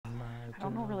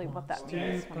don't know really what that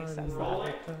means when he says that.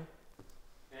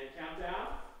 And count down.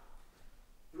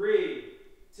 3,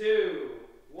 2,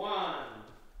 1.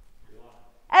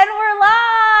 And we're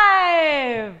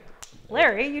live!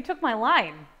 Larry, you took my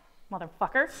line,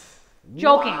 motherfucker.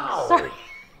 Joking. Wow. Sorry.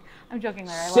 I'm joking,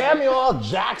 Larry. Samuel L.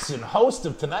 Jackson, host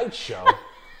of Tonight Show.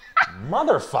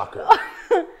 Motherfucker.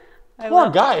 Poor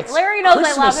guy. It's Larry knows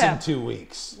Christmas I love him. in 2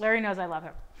 weeks. Larry knows I love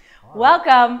him.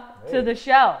 Welcome to the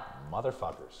show.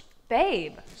 Motherfuckers.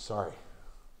 Babe, Sorry.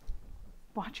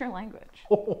 watch your language.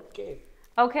 Okay.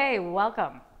 Okay,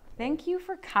 welcome. Thank you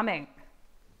for coming.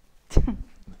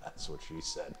 That's what she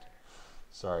said.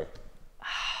 Sorry.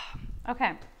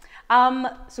 Okay.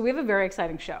 So we have a very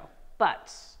exciting show,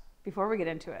 but before we get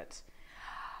into it,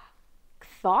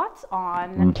 thoughts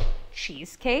on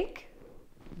cheesecake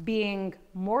being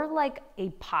more like a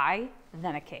pie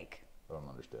than a cake? I don't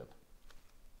understand.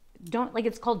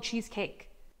 It's called cheesecake,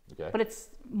 Okay. but it's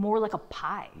more like a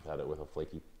pie. You've had it with a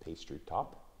flaky pastry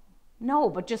top? No,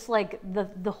 but just like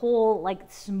the whole like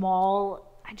small.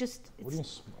 What do you mean?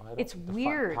 It's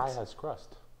weird. Pie has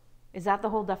crust. Is that the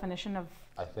whole definition of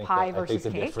I think pie I versus think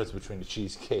the cake? difference between a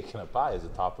cheesecake and a pie is a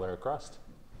top layer crust.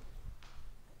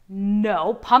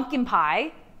 No, pumpkin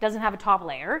pie doesn't have a top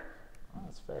layer. Oh,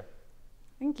 that's fair.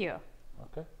 Thank you.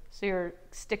 Okay. So you're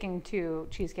sticking to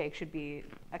cheesecake should be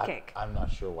a cake. I'm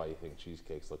not sure why you think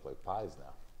cheesecakes look like pies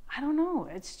now. I don't know.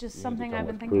 It's just You something need to I've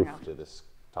come been with thinking proof of. to this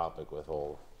topic with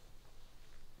old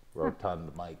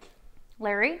rotund Mike.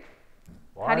 Larry,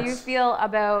 how do you Lawrence? feel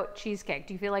about cheesecake?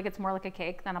 Do you feel like it's more like a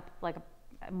cake than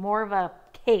more of a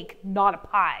cake, not a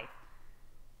pie?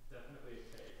 Definitely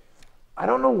a cake. I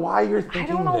don't know why you're thinking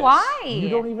don't know this. why. You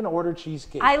don't even order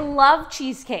cheesecake. I love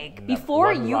cheesecake. No, Before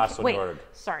when was the you last one wait, you ordered?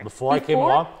 sorry. Before I came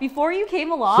along? Before you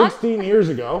came along? 16 years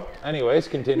ago. Anyways,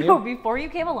 continue. No, before you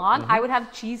came along, I would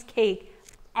have cheesecake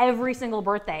every single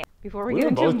birthday. Before we We get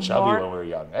were into both chubby more, when we were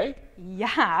young, eh?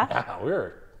 yeah. Yeah, we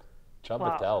were Well,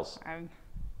 chubbatels. I'm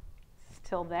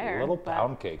still there. Little but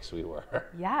pound cakes we were.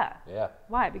 Yeah. Yeah.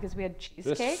 Why? Because we had Just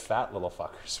cheesecake? fat little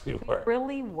fuckers we were.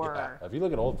 Really were. Yeah. If you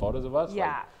look at old photos of us, Yeah.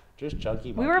 like, just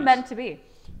chunky We were monkeys. meant to be.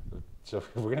 So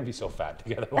we're going to be so fat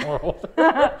together when we're older.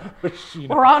 You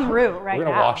know, We're en route right We're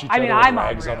now. going to wash each I mean, other with I'm en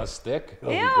rags on route. a stick.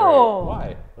 It'll Ew. be great.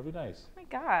 Why? That'll be nice. Oh my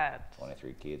God.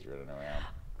 23 kids running around.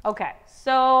 Okay,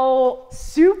 so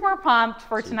super pumped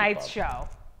for tonight's show.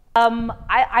 I'm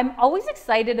always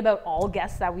excited about all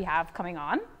guests that we have coming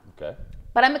on, Okay.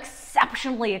 but I'm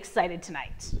exceptionally excited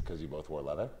tonight. Because you both wore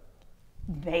leather?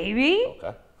 Maybe.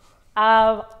 Okay.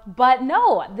 But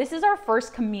no, this is our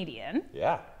first comedian,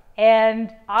 Yeah.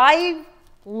 and I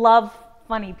love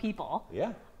funny people.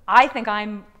 Yeah. I think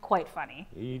I'm quite funny.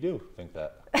 You do think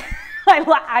that.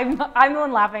 I'm the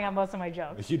one laughing at most of my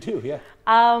jokes. You do, yeah.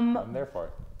 I'm there for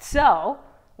it. So,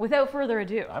 without further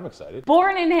ado, I'm excited.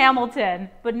 born in Hamilton,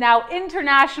 but now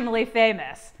internationally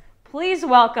famous, please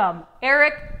welcome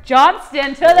Eric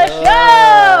Johnston to the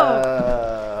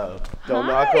show! Don't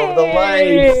Hi. knock over the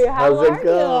lights. How How's are it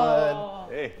going?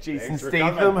 Hey, Jason thanks for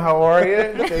Statham, coming. how are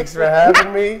you? Thanks for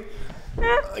having me.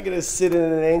 I'm gonna sit in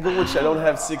an angle which I don't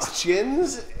have 6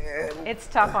 chins, and It's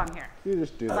tough on here. You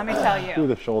just do Let me tell Do you.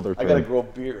 the shoulder I thing. gotta grow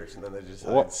beards, and then that just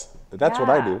hides. That's what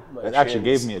I Yeah. do. My It actually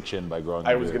chins. gave me a chin by growing a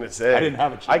I was beard. gonna say I didn't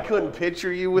have a chin. I couldn't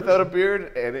picture you without a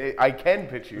beard, and I can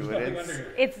picture you. And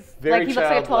It's Very like he looks like a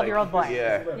childlike. 12-year-old boy.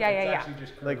 Yeah. Yeah.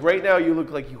 like right now, you look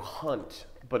like you hunt.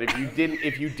 But if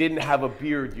you didn't have a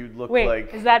beard, you'd look Wait,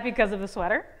 like. is that because of the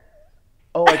sweater?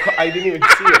 Oh, I didn't even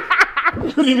see it.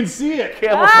 You couldn't even see it.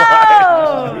 Camouflage.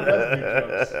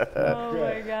 Oh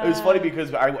my God. It was funny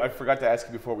because I forgot to ask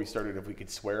you before we started if we could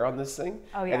swear on this thing.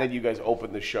 Oh, yeah. And then you guys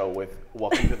opened the show with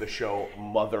 "Welcome to the show,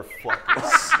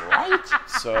 motherfuckers." Right?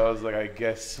 So I was like, I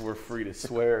guess we're free to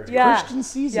swear. Yeah. Christian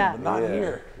season, Yeah. but not Yeah.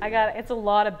 here. It's a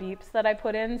lot of beeps that I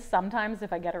put in. Sometimes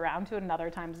if I get around to it, and other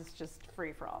times it's just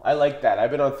free for all. I like that.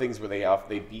 I've been on things where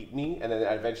they beat me, and then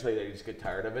eventually they just get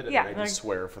tired of it, and Yeah, then I they're- just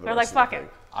swear for the they're rest like, of the "Fuck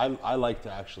thing. it." I like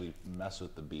to actually mess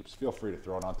with the beeps. Feel free to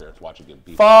throw it out there and watch it get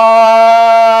beeped.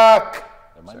 Fuck!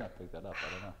 It might not pick that up. I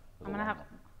don't know. I'm gonna have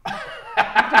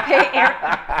to pay Eric.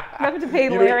 I'm gonna have to pay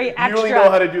Larry You extra. only know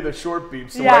how to do the short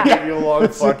beeps, so Yeah. when I give you a long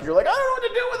fuck, you're like, I don't know what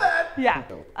to do with that.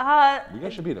 Yeah. You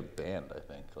guys should be in a band, I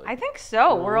think. Like, I think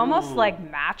so. We're almost like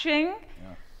matching,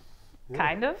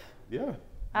 kind of. Yeah.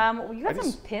 Well, you got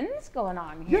some pins going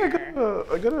on here.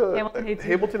 I got a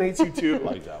Hamilton hates you. too.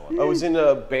 I like that one. I was in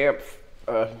Banff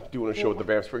doing a show at the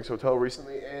Banff Springs Hotel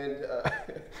recently, and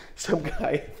some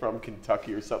guy from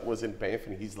Kentucky or something was in Banff,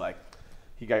 and he's like,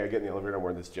 he got get in the elevator, I'm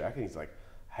wearing this jacket, and he's like,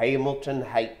 Hamilton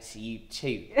hates you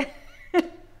too.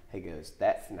 He goes,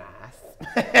 that's nice.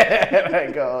 And I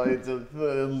go, it's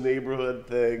a neighborhood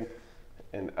thing.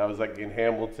 And I was like, in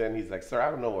Hamilton. He's like, sir, I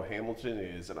don't know what Hamilton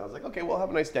is. And I was like, okay, well, have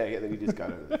a nice day. And then he just got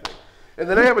out of the thing. And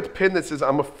then I have a pin that says,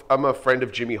 I'm a friend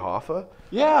of Jimmy Hoffa.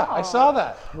 Yeah, I saw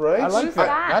that. Right? I like Who's that.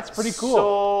 that? That's pretty cool.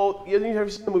 So, you ever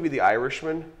seen the movie The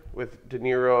Irishman with De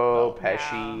Niro,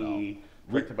 Pesci,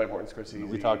 directed by Martin Scorsese?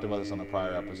 We talked about this on a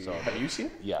prior episode. Have you seen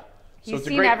it? Yeah. He's it's a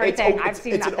seen great- everything. it's- I've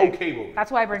seen it's an nothing. okay movie.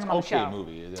 That's why I bring him on the Okay show.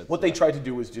 movie. That's- What they tried to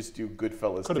do was just do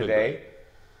Goodfellas Could've been today.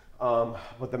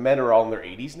 But the men are all in their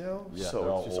 80s now, Yeah, they're so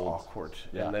all it's just old. awkward.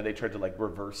 Yeah. And then they tried to like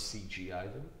reverse CGI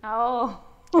them. Oh.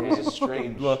 This is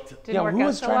strange. Looked Didn't work who out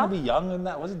was so trying well? to be young in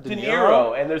that? Was it De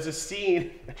Niro, and there's a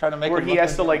scene Trying to make where him he look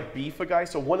has like to him. like beef a guy.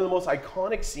 So one of the most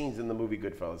iconic scenes in the movie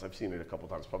Goodfellas, I've seen it a couple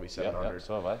times, probably Yeah, 700. yeah,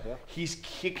 so have I. Yeah. He's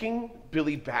kicking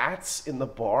Billy Bats in the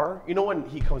bar. You know when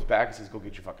he comes back and says, "Go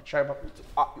get your fucking shine box."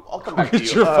 I'll come back to you.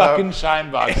 Get your fucking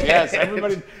shine box. Yes,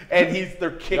 everybody. And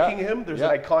they're kicking Yeah, him. There's yeah.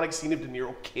 an iconic scene of De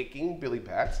Niro kicking Billy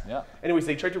Bats. Yeah. Anyways,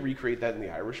 they tried to recreate that in The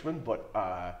Irishman, but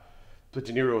De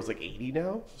Niro is like 80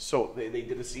 now. So they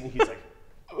did a scene. He's like,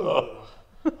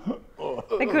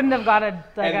 They couldn't have got a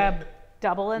And-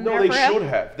 double in no, there they for him. should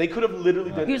have. They could have literally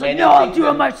done. He was like, anything no, I'll do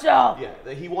it that- myself.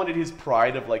 Yeah, he wanted his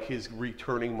pride of like his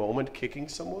returning moment kicking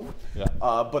someone. Yeah.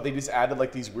 But they just added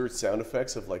like these weird sound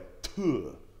effects of like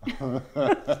tuh,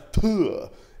 tuh,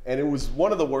 and it was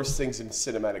one of the worst things in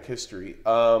cinematic history.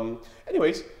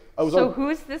 Anyways, I was So on.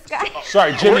 who's this guy?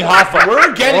 Sorry, Jimmy Hoffa.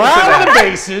 We're getting to Round that. the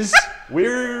bases.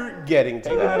 We're getting to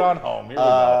Taking it that. on home. Here we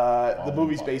go. The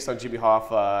movie's based on Jimmy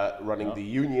Hoffa running the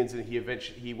unions, and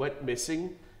he went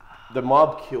missing. The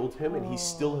mob killed him, and he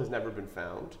still has never been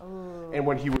found. And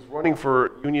when he was running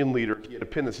for union leader, he had a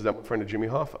pin that says, "I'm a friend of Jimmy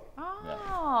Hoffa."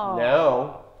 Oh.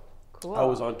 Now, Cool. I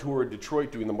was on tour in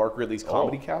Detroit doing the Mark Ridley's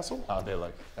Comedy Castle. Oh, they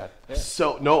like that. Yeah.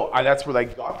 So no, that's where I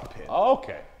got the pin. Oh,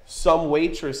 okay. Some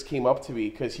waitress came up to me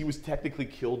because he was technically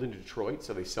killed in Detroit,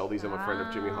 so they sell these. I'm a friend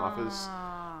of Jimmy Hoffa's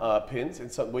pins,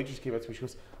 and some waitress came up to me. She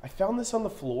goes, "I found this on the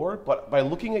floor, but by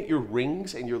looking at your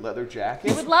rings and your leather jacket,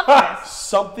 You would love this.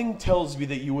 something tells me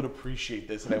that you would appreciate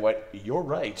this." And I went, "You're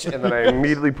right." And then I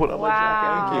immediately put on my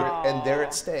jacket, Wow. and there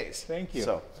it stays. Thank you.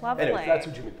 So, Lovely. anyway, that's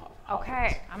who Jimmy Hoffa.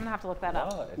 Okay, I'm gonna have to look that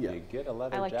up. Well, if Yeah. you get a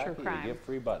leather I like true jacket, you crime get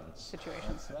free buttons.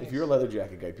 Situations. That's If nice. you're a leather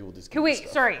jacket guy, people just give you Wait,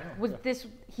 stuff. sorry. Was this?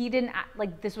 He didn't act,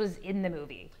 like this was in the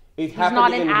movie. It He's happened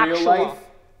not in an real actual. life,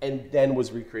 and then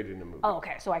was recreated in a movie. Oh,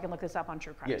 okay. So I can look this up on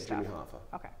true crime Yes, stuff. Jimmy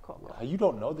Hoffa. Okay, cool. You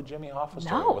don't know the Jimmy Hoffa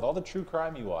story No. with all the true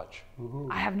crime you watch.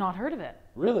 I have not heard of it.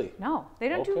 Really? No, they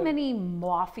don't do Okay. many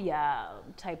mafia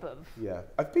type of. Yeah,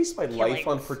 I've based my life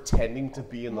on Killings. pretending to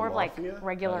be in More the of like mafia.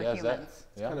 regular Yeah, is that- humans.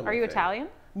 yeah. Kind of Are my you thing. Italian?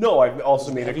 No, I've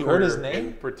also made Have a you heard his career name?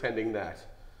 in pretending that.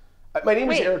 My name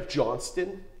is Wait. Eric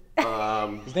Johnston.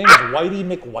 His name is Whitey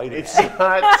McWhitey. It's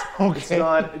not. It's Okay.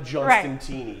 not Johnston Right.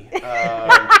 Teeny.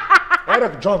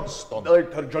 Eric Johnston.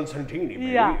 Eric Johnston Teeny, baby.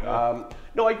 Yeah.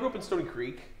 No, I grew up in Stony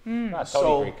Creek. Not So-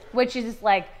 Tony Creek. Which is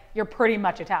like you're pretty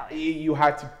much Italian. You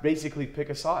had to basically pick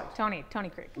a side. Tony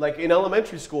Creek. Like in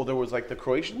elementary school, there was like the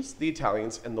Croatians, the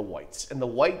Italians, and the whites. And the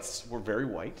whites were very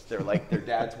white. They're like their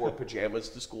dads wore pajamas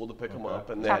to school to pick them up,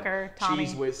 and they Tucker, had Tommy.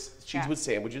 cheese with Yeah.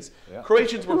 sandwiches. Yeah.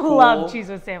 Croatians were cool. Love cheese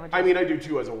with sandwiches. I mean, I do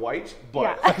too as a white,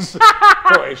 but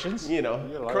Croatians. you know,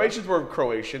 You like Croatians were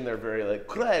Croatian. They're very like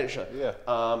Croatia. Yeah.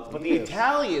 But the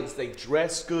Italians, they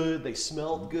dressed good, they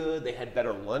smelled good, they had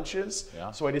better lunches.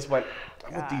 Yeah. So I just went,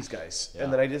 I'm with these guys, Yeah.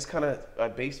 and then I just kind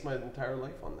of based my entire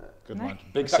life on that. Good lunch.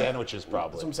 Big sandwiches,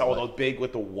 probably. Some all those big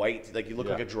with the white, like you look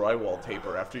Yeah. like a drywall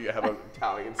taper after you have an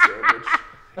Italian sandwich.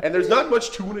 And there's not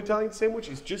much to an Italian sandwich.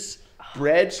 It's just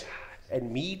bread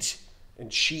and meat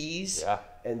and cheese, Yeah.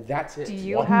 and that's it. do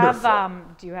you Wonderful.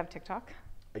 have TikTok?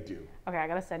 I do. Okay, I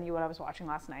gotta send you what I was watching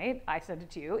last night. I sent it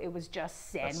to you. It was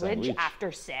just sandwich sandwich.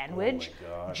 after sandwich,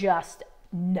 Oh my God. just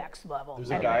next level. There's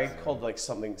a guy called like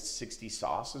something 60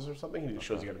 sauces or something. He just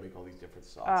shows you how to make all these different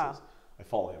sauces. I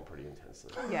follow him pretty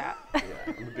intensely. Yeah. Yeah,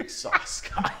 I'm a big sauce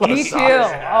guy. Me too. Oh,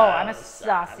 I'm a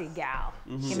saucy gal.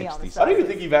 Give me all the 60 sauce. I don't even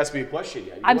think you've asked me a question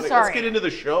yet. I'm Let's sorry. get into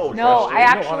the show. No, Tristan. I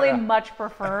actually much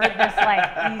prefer this like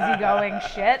easygoing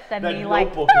shit than That me like.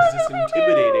 notebook is just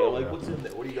intimidating. I'm like, what's in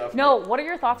there? What do you got for No, me? what are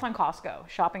your thoughts on Costco?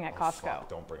 Shopping at Costco? Fuck,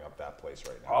 don't bring up that place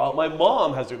right now. My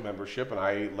mom has a membership, and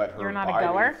I let her You're not a buy me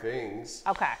goer? things.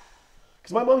 Okay.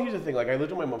 Because my mom, here's the thing, like I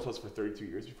lived at my mom's house for 32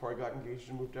 years before I got engaged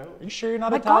and moved out. Are you sure you're not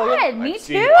My Italian? God, me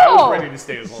See, too. I was ready to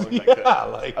stay as long as I could. Yeah,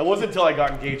 like- I wasn't until I got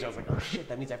engaged. I was like, oh shit,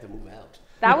 that means I have to move out.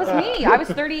 That was me. I was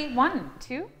 31,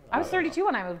 too. I was 32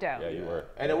 when I moved out. Yeah, you were.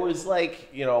 And it was like,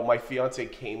 you know, my fiance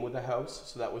came with the house,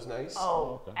 so that was nice.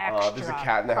 Oh, extra. There's a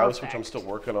cat in the house, which I'm perfect. still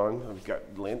working on. I've got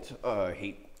Lint.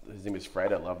 His name is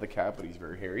Fred. I love the cat, but he's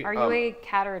very hairy. Are you a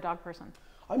cat or a dog person?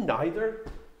 I'm neither.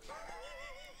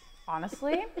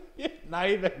 Honestly,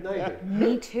 Neither. Neither.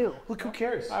 me too. Look, who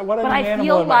cares? I want But an I animal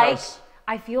feel in my like house.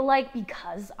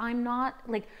 because I'm not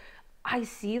like I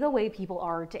see the way people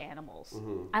are to animals,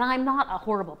 Mm-hmm. and I'm not a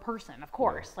horrible person, of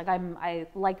course. Like I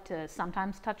like to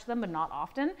sometimes touch them, but not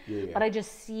often. Yeah. But I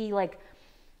just see like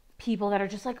people that are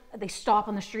just like they stop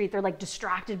on the street, they're like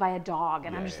distracted by a dog,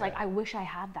 and I'm just like I wish I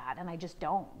had that, and I just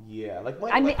don't. Yeah, like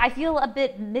I feel a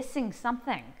bit missing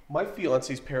something. my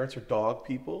fiance's parents are dog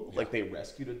people. Like they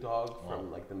rescued a dog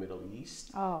from like the Middle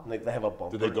East. Oh. And, like they have a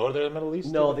bumper. Did they go to the Middle East?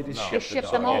 No, they just No. shipped shipped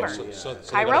the them dog. over. So they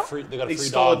Cairo? got a free, they got a They free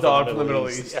stole a dog from from the Middle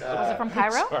East. Was it from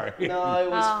Cairo? Sorry. No,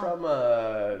 it was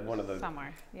from one of the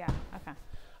Somewhere. Yeah. Okay.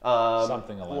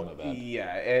 Something along with that.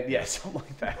 Yeah, something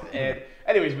like that. And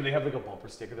anyways, but they have like a bumper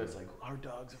sticker that's like, "Our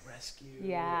dog's a rescue."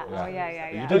 Yeah. Yeah. Oh yeah.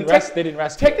 You Yeah. didn't they didn't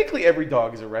rescue. Technically, every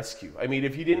dog is a rescue. I mean,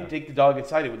 if you didn't take the dog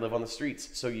inside, it would live on the streets.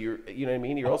 So you know what I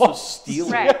mean? You're also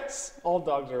stealing. Right. Yes. All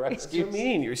dogs are That's what I rescues.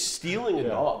 mean. You're stealing a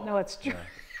dog. No, it's true.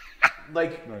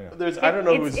 Like, yeah. there's, I don't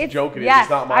know It's- whose joke it is. yes, It's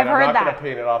not mine. I've heard I'm not that. going to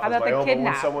paint it off as About my the own. But when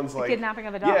kidnap, someone's the like, kidnapping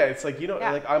of a dog. yeah, it's like, you know,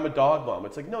 Yeah. like I'm a dog mom.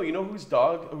 It's like, no, you know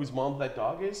whose mom that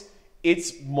dog is?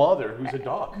 It's mother who's a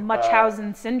dog.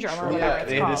 Munchausen syndrome or whatever Yeah, it's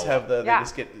they called. just have they Yeah.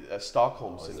 just get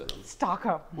Stockholm syndrome.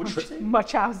 Stockholm. What did you say?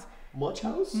 Munchausen.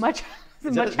 Munchausen? Munchausen.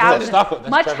 that- that's Stockholm.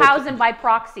 That's Munchausen by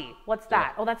proxy. What's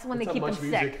that? Oh, that's when they That's keep how them much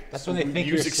sick. music- That's when they think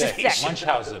you're music sick. station.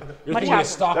 Munchausen. You're thinking Munchausen. of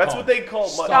Stockholm. That's what they call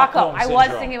Stockholm. I was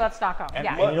syndrome. thinking about Stockholm. And,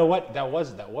 Yeah. and you know what? That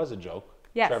was a joke.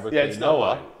 Yes. Trevor Yeah, K. it's not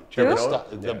Noah. mine. Trevor Who?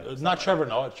 Noah? Not Trevor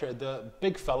Noah. The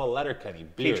big fella Letterkenny.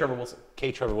 Beard. Trevor Wilson.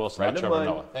 K. Trevor Wilson. Friend Not of Trevor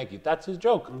mine. Noah. Thank you. That's his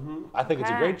joke. I think it's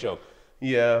a Okay. great joke.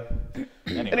 Yeah.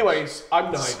 Anyways,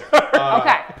 I'm neither.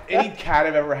 Okay. Any cat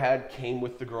I've ever had came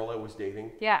with the girl I was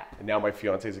dating. Yeah. And now my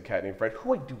fiance is a cat named Fred,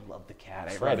 who I do love the cat.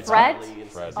 I Fred. love its Fred? belly and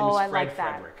Fred. stuff. Oh, His name I is like Fred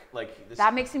that. Frederick. Like this,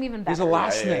 That makes him even better. He's a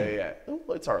last yeah, name. yeah. Oh,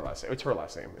 it's our last name. It's her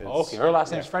last name. Okay, her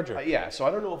last name's Frederick. Yeah, so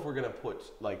I don't know if we're gonna put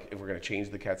if we're gonna change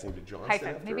the cat's name to Johnston. Hyphen.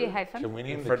 after Maybe a her. hyphen. Can we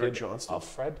name the Frederick kid Johnston.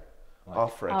 Alfred?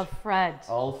 Alfred. Of Fred.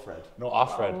 Alfred. No,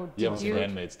 Alfred. Oh, you haven't did seen you-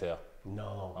 Handmaid's Tale.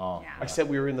 No. Oh. Yeah. I said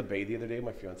we were in the bay the other day,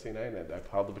 my fiance and I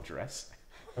piled up a dress.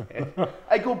 And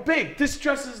I go, babe, this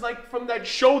dress is like from that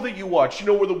show that you watch, you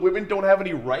know, where the women don't have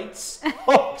any rights.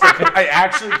 I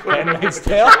actually couldn't remember Handmaid's what the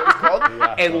Tale? show was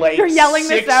called. And like You're yelling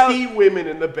this 60 women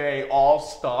in the bay all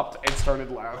stopped and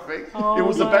started laughing. It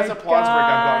was the my best applause break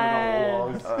I've gotten in a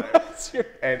long time.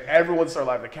 And everyone started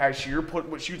laughing. The cashier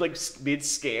she was like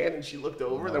mid-scan and she looked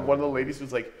over and then one of the ladies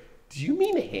was like, do you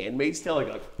mean a Handmaid's Tale? I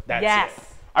go, that's Yes. it.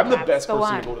 I'm the That's best the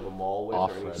person one. to go to the mall with or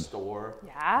any Alfred. store.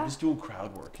 Yeah? I'm just doing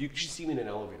crowd work. You should see me in an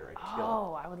elevator. I kill.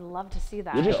 Oh, I would love to see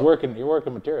that. You're working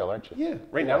material, aren't you? Yeah,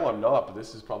 right now I'm not, but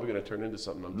this is probably going to turn into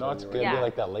something. I'm No, telling it's you gonna right Yeah. be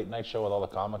like that late night show with all the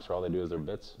comics where all they do is their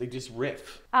bits. They just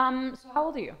riff. So how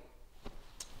old are you?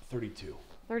 32,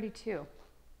 32.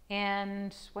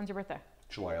 And when's your birthday?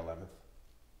 July 11th.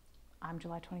 I'm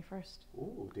July 21st.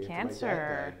 Ooh, day after my Cancer.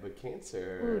 dad died, but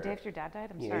cancer. Ooh, day after your dad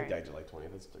died? I'm Yeah, sorry. he died July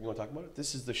 20th. You want to talk about it?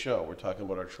 This is the show. We're talking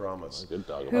about our traumas. Good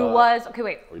dog. Who was, okay,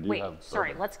 We do wait, have sorry,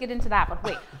 silver. let's get into that, but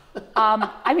wait.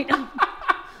 I mean,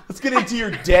 Let's get into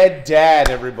your dead dad,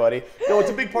 everybody. No, it's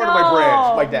a big part of my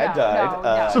brand. My dad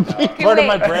died. No. Okay, Part of wait.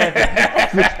 my brand.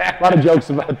 A lot of jokes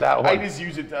about that I one. just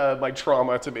use it, my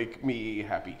trauma, to make me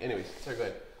happy. Anyways, sorry, go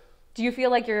ahead. Do you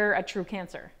feel like you're a true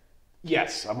Cancer?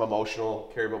 Yes, I'm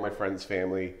emotional, care about my friends'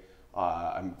 family.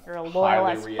 I'm You're a loyal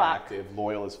highly as fuck. reactive,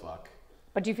 loyal as fuck.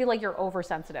 But do you feel like you're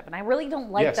oversensitive? And I really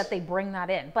don't like Yes. that they bring that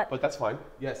in. But, But that's fine.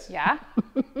 Yes. yeah?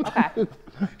 Okay. You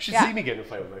should Yeah. see me get in a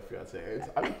fight with my fiance.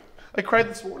 I cried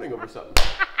this morning over something.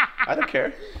 I don't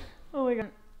care. Oh my God.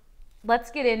 Let's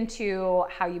get into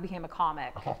how you became a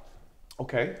comic.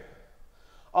 Okay.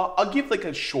 I'll give like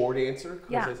a short answer. 'Cause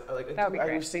Yeah, that would be I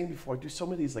great. was saying before, I do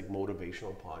some of these like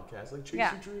motivational podcasts, like Chase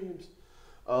Yeah. Your Dreams.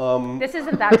 This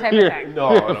isn't that type of thing.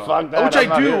 No, no. Fuck that, Which I'm I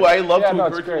not do. here. I love Yeah, to no,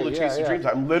 it's encourage people great. to chase Yeah, their yeah. dreams.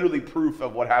 I'm literally proof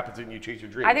of what happens when you chase your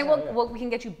dreams. I think we can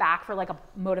get you back for like a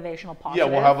motivational Yeah,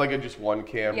 positive. we'll have like just one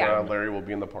camera. Yeah. Larry will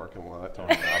be in the parking lot. Tony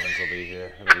Robbins will be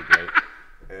here. It'll be great.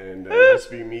 And it'll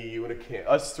just be me, you, and a cam.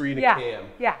 Us three in a Yeah. cam.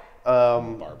 Yeah.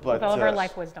 But With all of our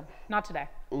life wisdom. Not today.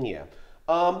 Yeah.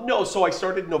 No, so I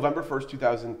started November 1st,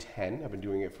 2010. I've been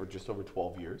doing it for just over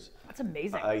 12 years. That's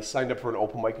amazing. I signed up for an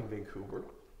open mic in Vancouver.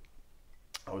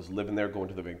 I was living there, going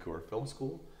to the Vancouver Film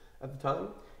School at the time.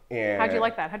 And How'd you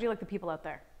like that? How'd you like the people out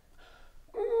there?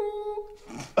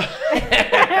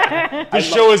 This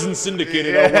show isn't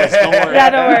syndicated out west. Don't worry. Yeah,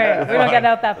 don't worry. We don't get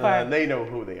out that far. they know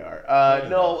who they are.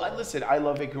 Listen, I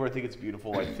love Vancouver. I think it's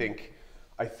beautiful. I think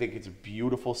it's a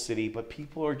beautiful city, but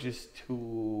people are just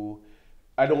too.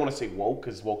 I don't want to say woke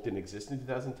because woke didn't exist in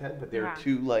 2010, but they're Yeah.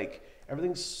 too like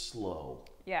everything's slow.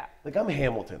 Yeah. Like, I'm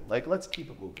Hamilton. Like, let's keep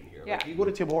it moving here. Yeah. Like, you go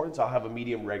to Tim Hortons, I'll have a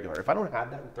medium regular. If I don't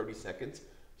have that in 30 seconds,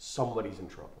 somebody's in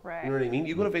trouble. Right. You know what I mean?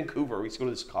 You go to Vancouver, we used to go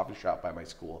to this coffee shop by my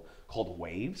school called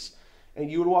Waves, and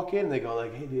you would walk in and they go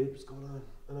like, hey dude, what's going on?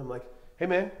 And I'm like, hey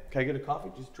man, can I get a coffee?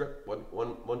 Just drip,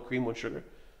 one cream, one sugar.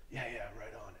 Yeah,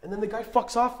 right on. And then the guy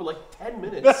fucks off for like 10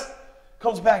 minutes,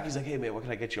 comes back, he's like, hey man, what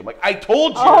can I get you? I'm like, I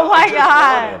told you. Oh my I just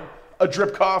God. wanted a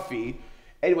drip coffee.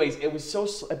 Anyways, it was so,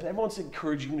 everyone's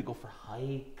encouraging you to go for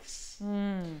hikes.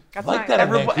 That's Like nice. that in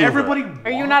Vancouver. Everybody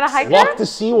Are you not a hiker? Walk the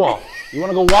seawall. You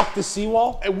want to go walk the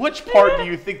seawall? At which part do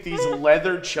you think these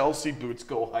leather Chelsea boots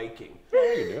go hiking?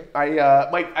 Yeah, you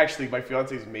do. My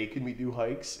fiance's making me do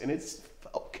hikes, and it's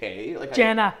okay. Like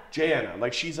Jana.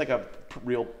 Like she's like a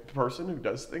real person who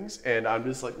does things, and I'm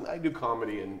just like, I do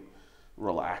comedy and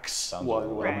relax when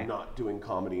right. I'm not doing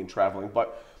comedy and traveling.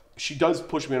 But she does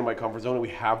push me into my comfort zone, and we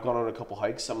have gone on a couple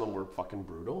hikes. Some of them were fucking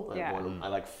brutal. Yeah.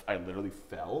 I literally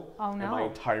fell, Oh, and no. my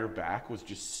entire back was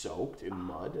just soaked in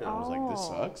mud, and I was like, this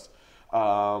Oh. sucks.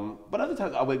 But other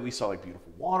times, we saw like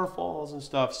beautiful waterfalls and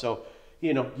stuff. So,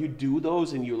 you know, you do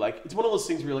those, and you like, it's one of those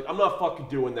things where you're like, I'm not fucking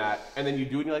doing that, and then you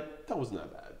do it, and you're like, that wasn't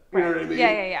that bad. You know what I mean?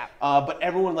 Yeah. But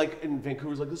everyone like in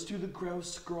Vancouver's like, let's do the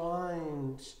Grouse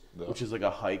Grind, which is like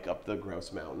a hike up the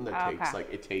Grouse Mountain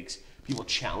that takes people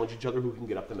challenge each other who can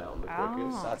get up the mountain the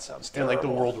quickest. That sounds And terrible. like the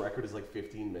world record is like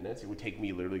 15 minutes. It would take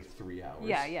me literally 3 hours.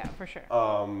 Yeah, for sure.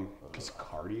 Because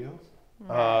cardio.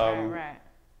 Right.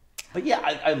 But yeah,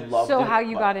 I loved it. So how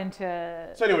you but- got into...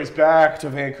 So anyways, back to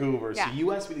Vancouver. Yeah. So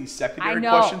you asked me these I secondary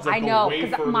know, questions that I go know, way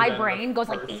because further my than brain the goes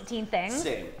like first. 18 things.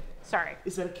 Same. Sorry.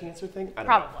 Is that a cancer thing? I don't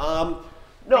Probably. know.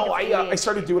 No, I think it's I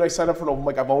started doing. I signed up for an open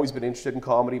mic. I've always been interested in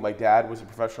comedy. My dad was a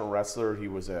professional wrestler. He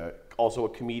was also a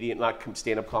comedian, not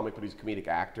stand-up comic, but he's a comedic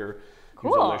actor. He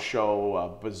was on Cool. the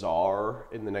show Bizarre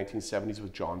in the 1970s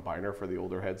with John Biner, for the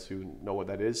older heads who know what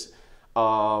that is.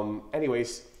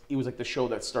 Anyways, he was like the show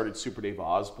that started Super Dave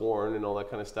Osborne and all that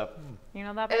kind of stuff. You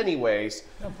know that? Anyways,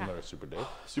 I'm familiar with Super Dave.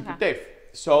 Super Dave.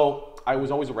 So I was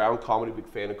always around comedy, big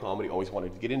fan of comedy, always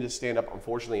wanted to get into stand-up.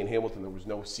 Unfortunately, in Hamilton, there was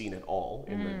no scene at all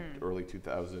in the early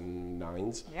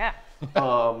 2009s. Yeah.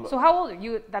 So how old are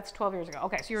you? That's 12 years ago.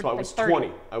 Okay, so you're So I like was 30.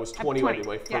 20. I was 20 when I did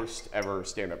my 20, yeah. first ever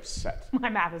stand-up set. My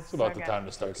math is It's about so the good. time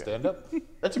to start stand-up.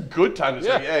 That's a good time to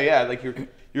start. Yeah. Yeah. Like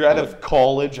you're out of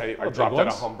college. I dropped out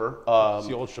ones. of Humber.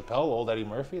 See old Chappelle, old Eddie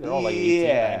Murphy. They're all like 18,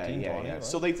 19, 20. Yeah. Right?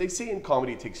 So they say in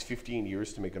comedy it takes 15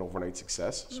 years to make an overnight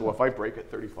success. So if I break at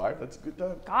 35, that's a good time.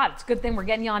 God, it's a good thing we're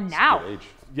getting you on now. Good age.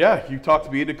 Yeah, you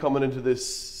talked me into coming into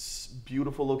this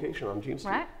beautiful location on James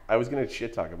Street. Right. I was going to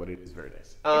shit talk about it. It's very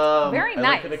nice. very I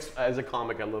like nice. as a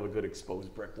comic, I love a good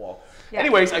exposed brick wall. Yeah.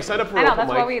 Anyways, I signed up for I an know,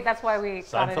 open mic. that's why we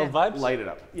got it Seinfeld in. vibes? Light it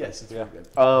up. Yes, it's Yeah. very good.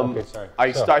 Okay, sorry.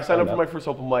 I So, signed up stand for up. my first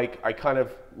open mic. I kind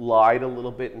of lied a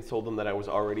little bit and told them that I was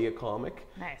already a comic.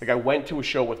 Nice. Like I went to a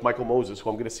show with Michael Moses, who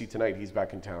I'm going to see tonight. He's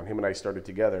back in town. Him and I started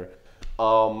together.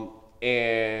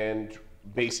 And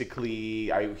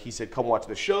basically, he said, come watch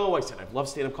the show. I said, I love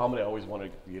stand-up comedy. I always want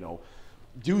to,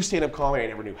 do stand-up comedy. I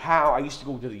never knew how. I used to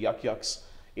go to the Yuck Yucks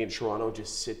in Toronto,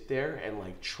 just sit there and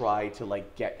try to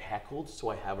get heckled so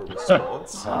I have a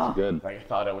response. That's good. I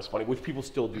thought I was funny, which people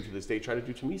still do to this day, try to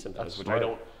do to me sometimes, which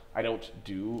smart. I don't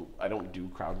do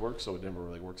crowd work, so it never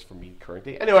really works for me current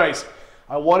day. Anyways,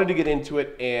 I wanted to get into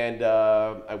it, and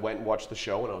I went and watched the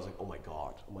show, and I was like, oh my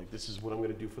God. I'm like, this is what I'm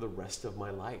going to do for the rest of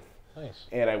my life. Nice.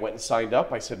 And I went and signed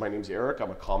up. I said, my name's Eric.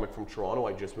 I'm a comic from Toronto.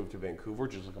 I just moved to Vancouver,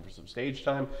 just looking for some stage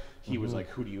time. He was like,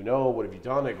 who do you know? What have you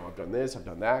done? I go, I've done this, I've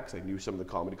done that, because I knew some of the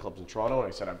comedy clubs in Toronto. And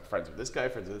I said, I'm friends with this guy,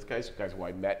 friends with this guy, some guys who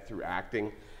I met through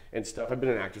acting and stuff. I've been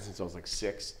an actor since I was like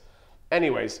 6.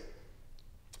 Anyways,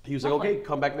 he was like, okay,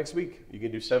 come back next week. You can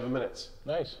do 7 minutes.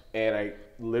 Nice. And I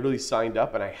literally signed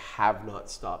up, and I have not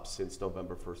stopped since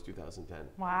November 1st, 2010.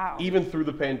 Wow. Even through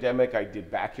the pandemic, I did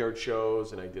backyard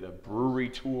shows, and I did a brewery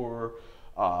tour.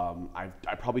 I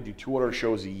probably do 200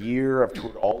 shows a year. I've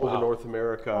toured all over North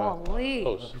America. Holy.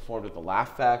 I performed at the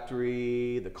Laugh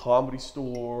Factory, the Comedy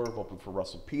Store, I've opened for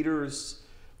Russell Peters,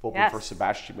 I've opened Yes. for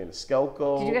Sebastian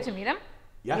Maniscalco. Did you get to meet him?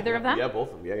 Yeah, Either yeah, of them? Yeah,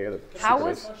 both of them. Yeah. How super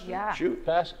was, nice. yeah. Shoot.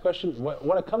 Can I ask a question?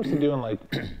 When it comes to doing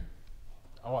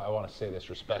I want to say this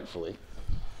respectfully.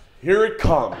 Here it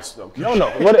comes. No,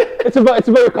 No. It's about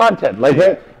your content. Like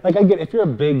I get, if you're a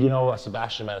big,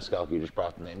 Sebastian Maniscalco, you just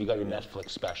brought the name. You got your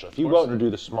Netflix special. If you go out and do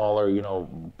the smaller,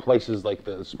 places like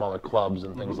the smaller clubs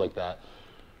and things like that,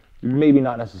 you're maybe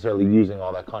not necessarily using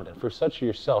all that content. For such as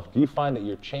yourself, do you find that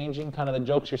you're changing kind of the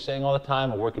jokes you're saying all the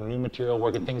time, or working new material,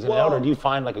 working things in and out, or do you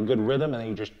find a good rhythm and then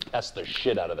you just test the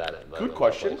shit out of that? Good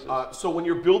question. So when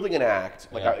you're building an act,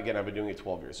 Yeah. again, I've been doing it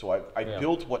 12 years, so I Yeah.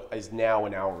 built what is now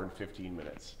an hour and 15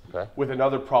 minutes. Okay. With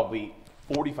another probably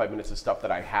 45 minutes of stuff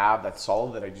that I have that's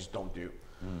solid that I just don't do.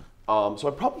 So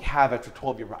I probably have after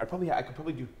 12 years. I could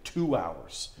probably do 2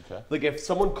 hours. Okay. Like if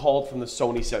someone called from the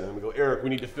Sony Center and we go, Eric, we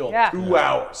need to fill 2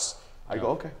 hours. I go,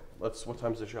 okay. What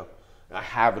time's the show? And I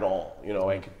have it all. You know,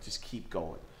 I could just keep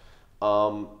going.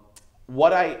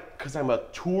 Because I'm a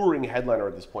touring headliner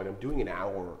at this point, I'm doing an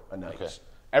hour a night. Okay.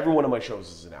 Every one of my shows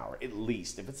is an hour, at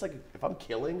least. If I'm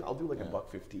killing, I'll do like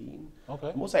 $1.15.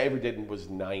 Okay. The most I ever did was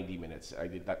 90 minutes. I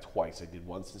did that twice. I did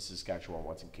once in Saskatchewan,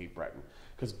 once in Cape Breton.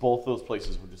 Because both those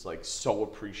places were just like so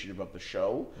appreciative of the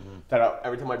show that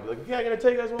every time I'd be like, okay, I'm going to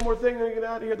tell you guys one more thing and get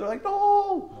out of here. They're like,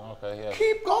 no,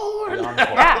 keep going.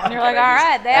 Yeah, and you're like, all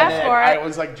right, they asked for I it.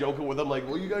 was like joking with them, like,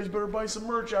 well, you guys better buy some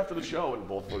merch after the show. And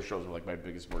both those shows were like my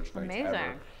biggest merch nights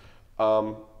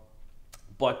ever.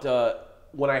 But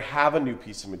when I have a new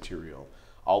piece of material,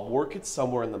 I'll work it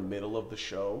somewhere in the middle of the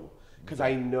show. Because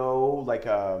I know, like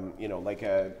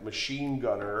a machine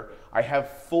gunner, I have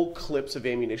full clips of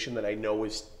ammunition that I know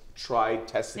is tried,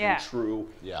 tested, and true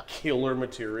killer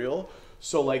material.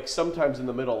 So, like, sometimes in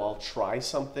the middle, I'll try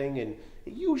something, and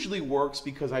it usually works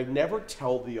because I never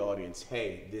tell the audience,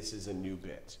 hey, this is a new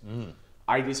bit.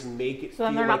 I just make it so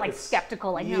then feel they're not like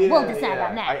skeptical, like, no, we'll decide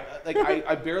on that.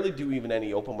 I barely do even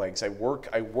any open mics. I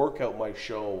work out my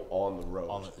show on the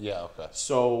road.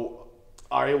 So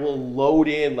I will load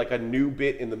in like a new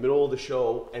bit in the middle of the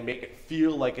show and make it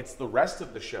feel like it's the rest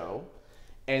of the show.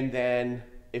 And then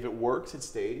if it works, it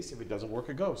stays. If it doesn't work,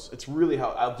 it goes. It's really how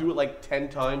I'll do it like 10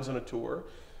 times on a tour.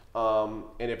 And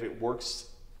if it works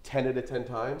 10 out of 10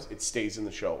 times, it stays in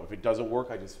the show. If it doesn't work,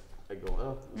 I go,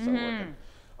 oh, it's not working.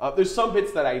 There's some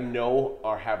bits that I know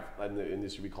have in the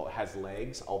industry we call it has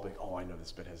legs. I'll be like, oh, I know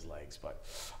this bit has legs, but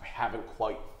I haven't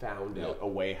quite found out a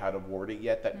way how to word it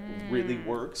yet that really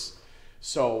works.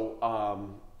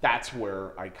 So that's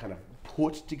where I kind of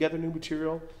put together new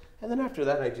material. And then after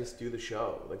that, I just do the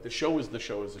show. Like the show is the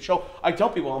show is the show. I tell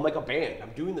people I'm like a band.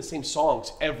 I'm doing the same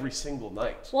songs every single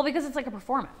night. Well, because it's like a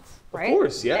performance, right? Of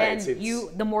course, yeah. And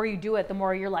the more you do it, the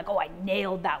more you're like, oh, I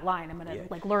nailed that line. I'm gonna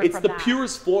like learn from that. It's the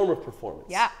purest form of performance.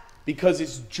 Yeah. Because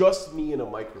it's just me and a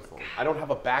microphone. I don't have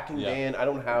a backing band. I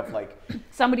don't have like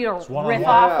somebody to riff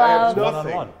off of.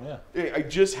 Nothing. I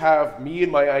just have me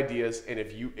and my ideas. And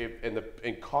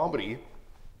in comedy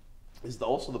is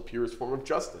also the purest form of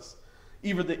justice.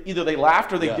 Either they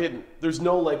laughed or they didn't. There's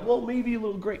no like, well, maybe a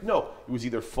little great. No, it was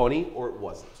either funny or it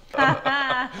wasn't. Cut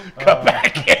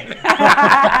back in.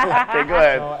 Okay, go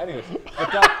ahead. Anyways,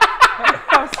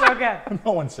 That was so good.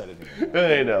 no one said anything.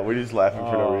 I know, we're just laughing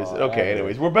for no reason. Okay,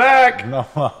 anyways, we're back.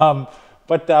 No,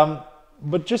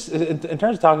 but just in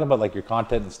terms of talking about like your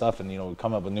content and stuff, and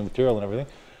coming up with new material and everything.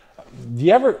 Do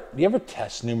you ever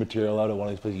test new material out at one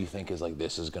of these places you think is like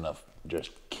this is gonna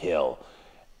just kill?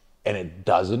 And it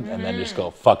doesn't, and then just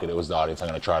go, fuck it, it was the audience, I'm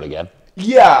going to try it again.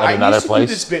 Yeah, I used to do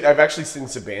this bit. I've actually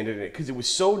since abandoned it because it was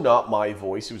so not my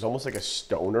voice. It was almost like a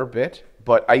stoner bit.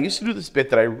 But I used to do this bit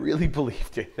that I really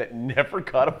believed in that never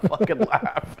got a fucking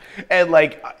laugh. And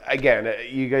like, again,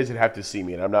 you guys would have to see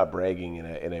me, and I'm not bragging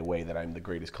in a way that I'm the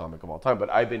greatest comic of all time,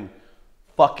 but I've been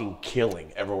fucking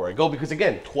killing everywhere I go because,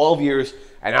 again, 12 years,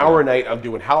 an hour a night, I'm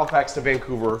doing Halifax to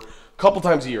Vancouver, couple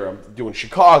times a year. I'm doing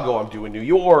Chicago, I'm doing New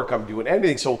York, I'm doing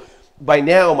anything. So by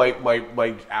now my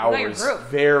hour is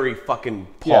very fucking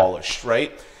polished,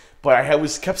 right? But I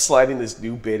kept sliding this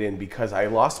new bit in because I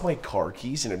lost my car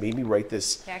keys and it made me write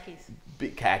this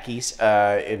khakis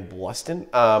in Boston.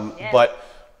 But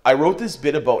I wrote this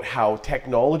bit about how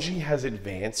technology has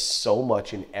advanced so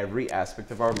much in every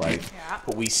aspect of our life,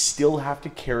 but we still have to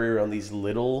carry around these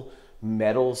little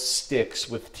metal sticks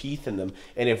with teeth in them,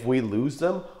 and if we lose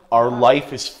them, our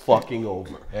life is fucking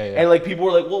over. And like people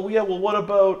were like, well, what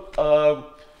about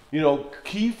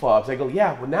key fobs? I go,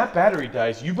 yeah, when that battery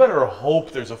dies, you better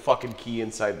hope there's a fucking key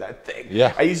inside that thing.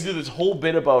 I used to do this whole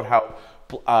bit about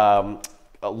how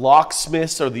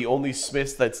locksmiths are the only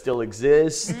smiths that still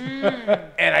exist.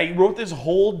 And I wrote this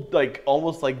whole like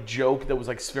almost like joke that was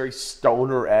like very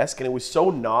stoner-esque, and it was so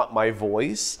not my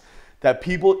voice that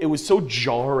it was so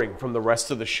jarring from the rest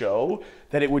of the show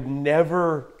that it would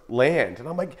never land. And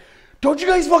I'm like, don't you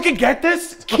guys fucking get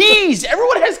this? Keys!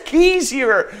 Everyone has keys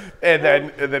here! And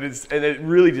then it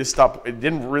really just stopped. It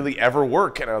didn't really ever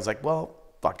work. And I was like, well,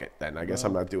 fuck it then. I guess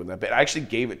I'm not doing that bit. I actually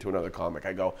gave it to another comic.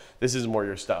 I go, this is more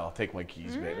your style. Take my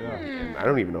keys, man. And I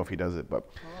don't even know if he does it, but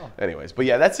anyways. But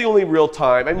yeah, that's the only real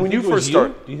time. And when you first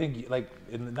start... Do you think, like,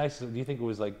 in the nice? Do you think it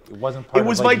was like it wasn't part It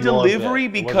was of my like your delivery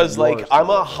bit? It because wasn't like yours I'm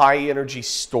to a do. high energy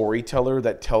storyteller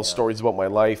that tells stories about my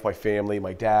life, my family,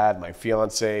 my dad, my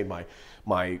fiance, my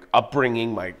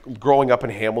upbringing, my growing up in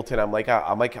Hamilton. I'm like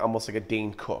almost like a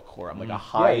Dane Cook, where I'm like a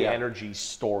high energy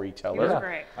storyteller. You're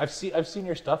great. I've seen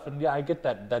your stuff, and I get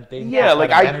that Dane. Yeah, Cook like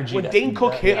kind of energy when that- Dane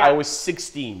Cook that- hit, Yeah. I was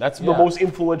 16. That's the Yeah. most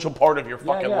influential part of your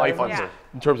fucking yeah, life yeah.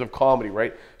 in terms of comedy,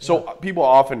 right? So people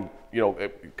often,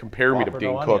 compare me to Whopper,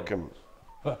 Dane no Cook onion.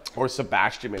 or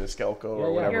Sebastian Maniscalco or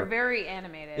yeah. whatever. You're very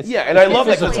animated. Yeah, and I love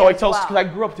that. Physically So I as tell well. because I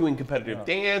grew up doing competitive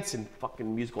dance and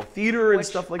fucking musical theater and Which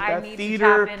stuff like I that. need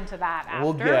Theater. to tap into that after.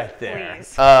 We'll get there.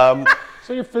 Please.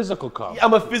 So you're physical comic.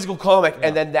 I'm a physical comic,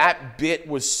 and then that bit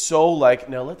was so like,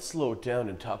 now let's slow it down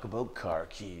and talk about car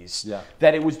keys. Yeah.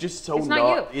 That it was just so It's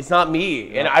not you. It's not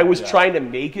me, and I was trying to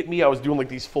make it me. I was doing like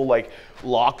these full like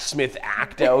locksmith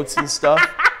act outs and stuff,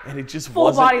 and it just Full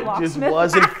wasn't. body It just locksmith.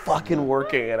 wasn't fucking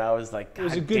working, and I was like, God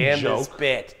was a good damn joke. this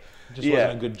bit. It just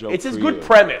wasn't a good joke It's a for good you.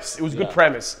 premise. It was a good Yeah.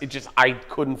 premise. It just I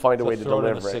couldn't find a way to Throw it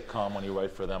in a deliver it. sitcom when you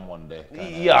write for them one day.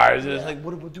 kinda. Yeah, I was just like,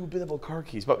 what we'll do a bit about car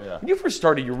keys. But Yeah. when you first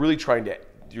started,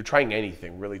 you're trying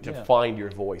anything really to find your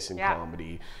voice in Yeah.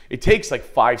 comedy. It takes like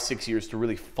 5-6 years to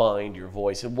really find your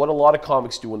voice. And what a lot of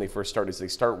comics do when they first start is they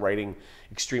start writing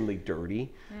extremely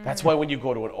dirty. That's why when you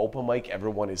go to an open mic,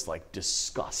 everyone is like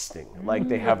disgusting. Like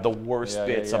they have the worst Yeah,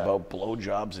 bits yeah. about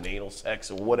blowjobs and anal sex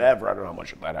or whatever. I don't know how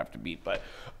much of that have to beat, but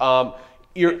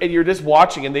you're just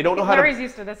watching and they don't know how Larry's to.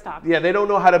 used to this topic. Yeah, they don't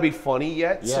know how to be funny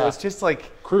yet, so Yeah. it's just like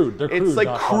Crude. They're crude, It's like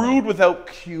not crude funny. without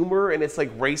humor, and it's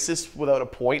like racist without a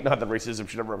point. Not that racism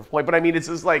should ever have a point, but I mean, it's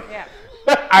just like Yeah.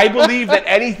 I believe that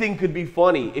anything could be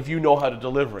funny if you know how to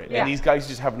deliver it, Yeah. and these guys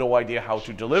just have no idea how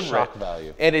to deliver Shock it.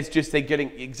 value. And it's just they're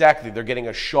getting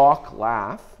a shock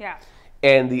laugh, Yeah.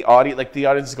 and the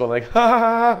audience is going like, ha ha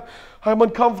ha. I'm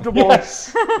uncomfortable.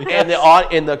 Yes. And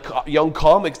the young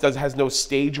comics has no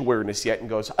stage awareness yet and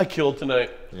goes, I killed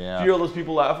tonight. Yeah. Do you hear all those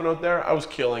people laughing out there? I was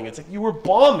killing. It's like you were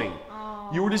bombing.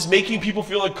 You were just making people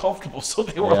feel uncomfortable, so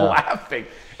they were Yeah. laughing.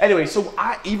 Anyway, so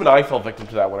I fell victim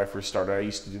to that when I first started. I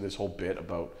used to do this whole bit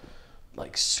about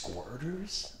like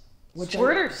squirters.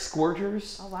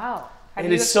 Squirters. Oh wow. Have And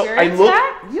you it's so experienced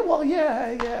that? yeah, well,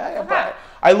 yeah. Okay. But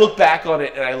I look back on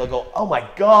it and I go, oh my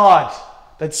god,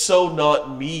 that's so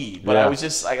not me. But Yeah.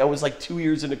 I was like 2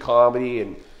 years into comedy,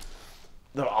 and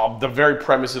the very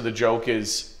premise of the joke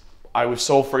is I was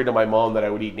so afraid of my mom that I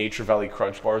would eat Nature Valley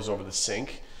Crunch bars over the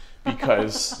sink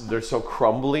because they're so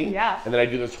crumbly. Yeah. And then I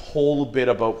do this whole bit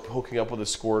about hooking up with a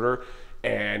squirter,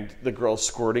 and the girl's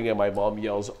squirting, and my mom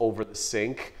yells over the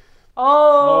sink.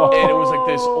 Oh. And it was like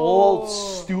this old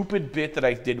stupid bit that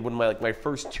I did when my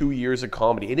first 2 years of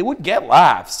comedy, and it would get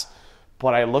laughs.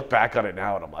 But I look back on it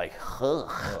now and I'm like, huh,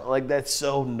 like that's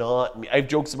so not me. I have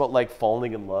jokes about like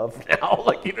falling in love now,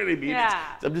 like you know what I mean? Yeah.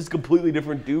 I'm just completely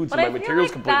different dudes, But and my I feel material's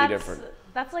like completely different.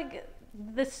 That's like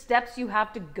the steps you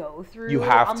have to go through. You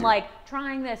have I'm to. like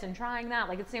trying this and trying that.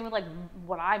 Like it's the same with like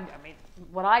what I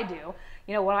do.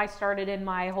 You know, when I started in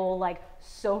my whole like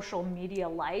social media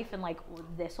life and like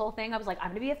this whole thing, I was like, I'm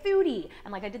gonna be a foodie,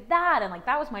 and like I did that, and like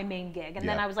that was my main gig. And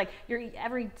then Yeah. I was like,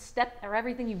 every step or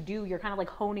everything you do, you're kind of like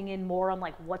honing in more on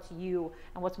like what's you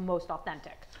and what's most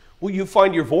authentic. Well, you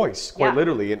find your voice, quite Yeah.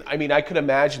 literally. And I mean, I could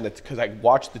imagine that because I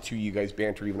watched the two of you guys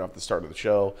banter even off the start of the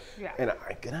show. Yeah. And I'm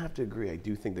going to have to agree. I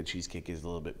do think the cheesecake is a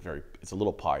little bit it's a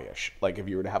little pie-ish. Like if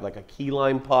you were to have like a key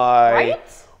lime pie.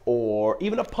 Right? Or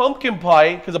even a pumpkin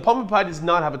pie, because a pumpkin pie does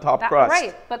not have a top crust.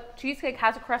 Right, but cheesecake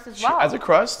has a crust as well. As a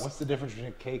crust? What's the difference between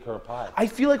a cake or a pie? I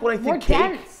feel like when I More think cake,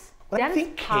 dense. when I Dense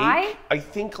think pie, cake, I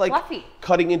think like fluffy.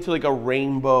 cutting into like a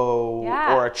rainbow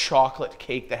Yeah. or a chocolate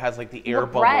cake that has like the air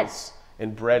More bread. bubbles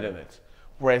and bread in it.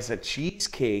 Whereas a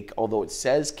cheesecake, although it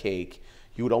says cake,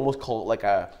 you would almost call it like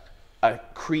a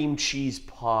cream cheese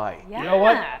pie. Yeah. You know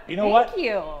what? You know what? Thank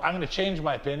you. I'm going to change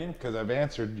my opinion because I've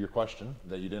answered your question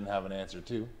that you didn't have an answer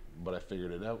to, but I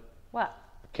figured it out. What?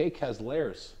 A cake has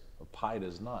layers. A pie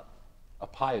does not. A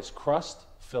pie is crust,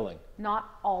 filling. Not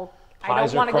all. I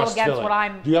Pies don't want are to go crust against filling. what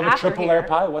I'm. Do you have a after triple layer here.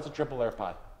 pie? What's a triple layer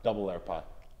pie? Double layer pie.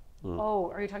 Oh,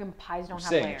 are you talking pies don't have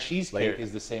Saying layers? cheesecake Layer.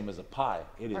 is the same as a pie.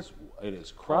 It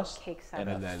is crust cakes and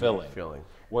have then filling. filling.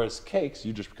 Whereas cakes,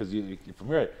 you just because you're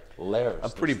familiar, layers.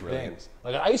 I'm pretty there's brilliant. things.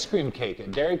 Like an ice cream cake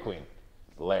at Dairy Queen,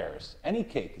 layers. Any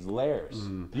cake is layers.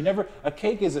 Mm-hmm. You never a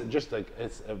cake isn't just like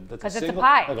that's a 'Cause it's a single,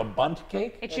 pie. like a bunt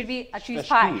cake. It should be a That's cheese fish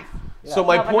pie. beef. Yeah. So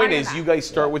my No, but point not is, even you that. guys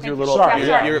start with your Thank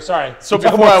little. you. Sorry. So We're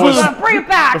talking before I about was food. Bring it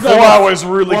back. before I was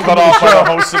really cut off by the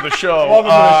host of the show.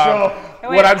 Welcome to the show.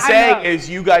 what I'm saying is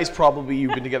you guys probably,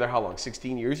 you've been together how long?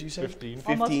 16 years, you said? 15.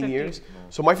 Almost 15 15. years?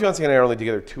 So my fiance and I are only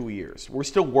together 2 years. We're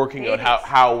still working out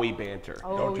how we banter.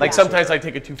 Oh, Like sometimes I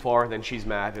take it too far, then she's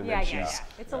mad, and then she's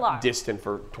It's a lot. distant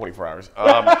for 24 hours.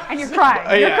 And you're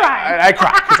crying. You're crying. I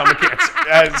cry because I'm a kid.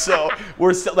 And so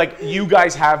we're still like, you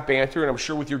guys have banter, and I'm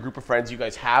sure with your group of friends, you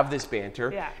guys have this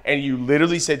banter. Yeah. And you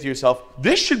literally said to yourself,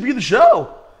 this should be the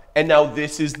show. And now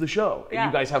this is the show. And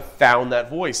you guys have found that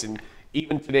voice. And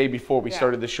even today, before we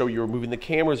started the show, you were moving the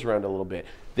cameras around a little bit.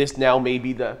 This now may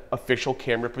be the official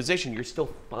camera position. You're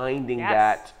still finding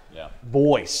that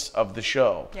voice of the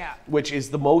show, which is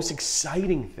the most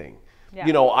exciting thing. Yeah.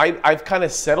 You know, I've kind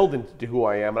of settled into who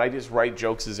I am, and I just write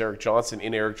jokes as Eric Johnston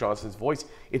in Eric Johnston's voice.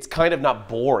 It's kind of not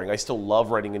boring. I still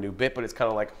love writing a new bit, but it's kind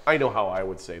of like, I know how I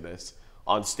would say this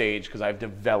on stage because I've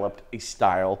developed a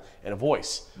style and a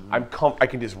voice. I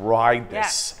can just ride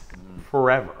this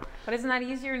forever. But isn't that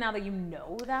easier now that you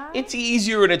know that? It's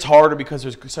easier and it's harder because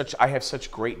I have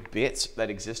such great bits that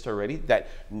exist already that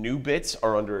new bits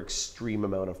are under extreme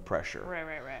amount of pressure.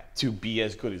 Right. To be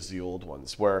as good as the old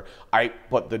ones.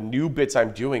 But the new bits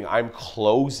I'm doing, I'm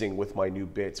closing with my new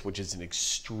bits, which is an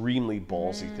extremely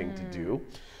ballsy thing to do.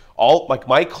 Like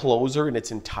my closer in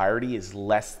its entirety is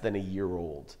less than a year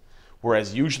old.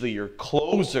 Whereas usually your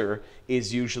closer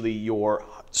is usually your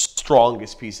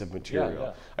strongest piece of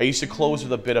material. I used to close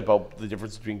with a bit about the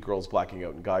difference between girls blacking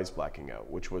out and guys blacking out,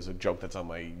 which was a joke that's on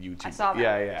my YouTube. I saw that.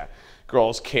 Yeah.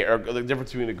 Girls care. The difference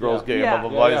between the girls gay blah, blah,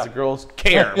 blah, is the girls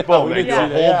care. Boom, they do a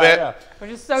whole bit. Which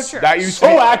is so true. That used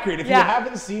So accurate. If you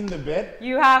haven't seen the bit,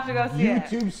 you have to go see it.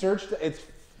 YouTube search, it's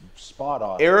spot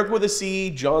on. Eric with a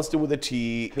C, Johnston with a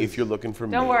T, if you're looking for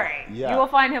me. Don't worry. You will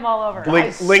find him all over.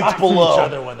 Link Suck below. each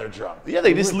other when they're drunk. Yeah,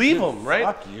 they just leave them, right?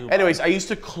 Fuck you, Anyways, I used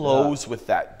to close with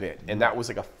that bit, and that was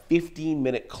like a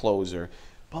 15-minute closer.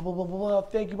 Blah, blah, blah, blah, blah.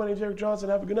 Thank you, my name's Eric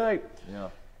Johnston. Have a good night. Yeah.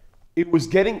 It was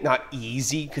getting, not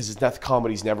easy, because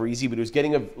comedy's never easy, but it was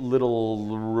getting a little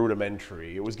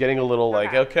rudimentary. It was getting a little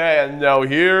like, okay, and now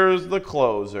here's the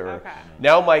closer. Okay.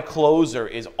 Now my closer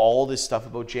is all this stuff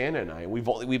about Jana and I. We've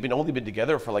only been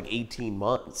together for like 18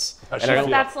 months. And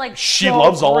that's like she so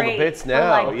loves all the great bits for,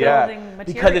 now. like, Yeah, building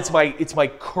because material. it's my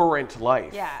current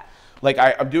life. Yeah. Like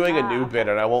I'm doing a new bit,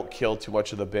 and I won't kill too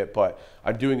much of the bit, but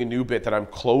I'm doing a new bit that I'm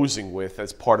closing with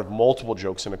as part of multiple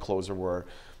jokes in a closer where,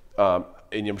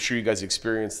 and I'm sure you guys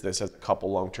experienced this as a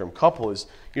couple, long-term couple, is,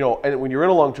 you know, and when you're in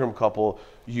a long-term couple,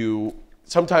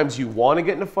 sometimes you want to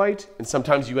get in a fight, and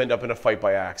sometimes you end up in a fight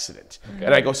by accident.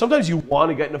 And I go, sometimes you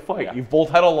want to get in a fight. Yeah. You've both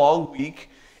had a long week,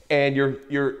 and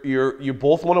you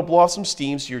both want to blow off some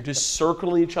steam, so you're just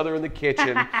circling each other in the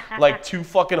kitchen like two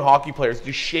fucking hockey players,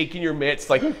 just shaking your mitts.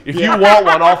 Like, if you want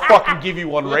one, I'll fucking give you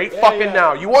one right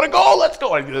now. You want to go? Let's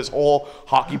go. I do this whole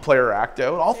hockey player act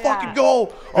out. I'll fucking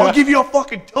go. I'll give you a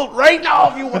fucking tilt right now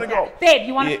if you want to go. Babe,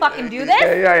 you want to fucking do this?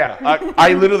 Yeah.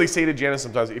 I literally say to Janice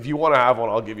sometimes, if you want to have one,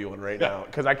 I'll give you one right now.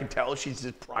 Because I can tell she's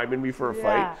just priming me for a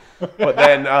fight. But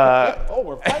then,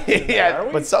 we're fighting there, are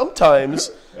we? but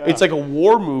sometimes it's like a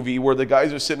war movie where the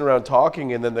guys are sitting around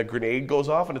talking, and then the grenade goes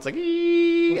off, and it's like,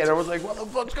 and everyone's like, what the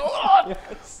fuck's going on?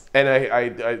 And I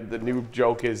the new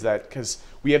joke is that, because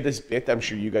we have this bit, I'm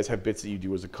sure you guys have bits that you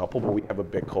do as a couple, but we have a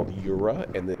bit called Eura,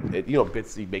 and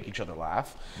bits that you make each other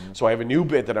laugh. So I have a new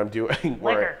bit that I'm doing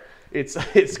where it's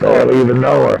called, I don't even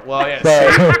know her. well,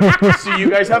 yeah, so you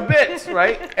guys have bits,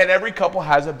 right? And every couple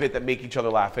has a bit that make each other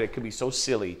laugh, and it can be so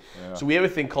silly. Yeah. So we have a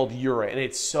thing called Eura, and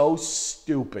it's so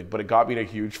stupid, but it got me in a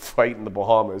huge fight in the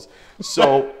Bahamas.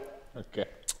 So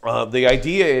the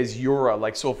idea is Eura,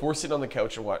 like, so if we're sitting on the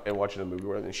couch and watching a movie,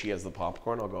 and she has the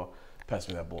popcorn, I'll go, pass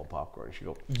me that bowl of popcorn. And she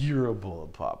go, you're a bowl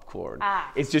of popcorn.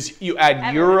 It's just, you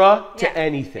add Eura to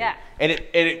anything. Yeah. And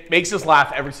it makes us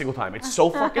laugh every single time. It's so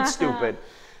fucking stupid.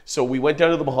 So we went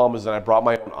down to the Bahamas, and I brought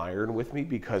my own iron with me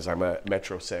because I'm a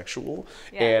metrosexual,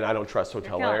 and I don't trust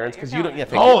hotel irons because you don't. Yeah,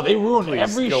 they ruin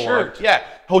every shirt. On. Yeah,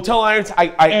 hotel irons. I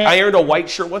ironed a white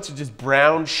shirt once, with just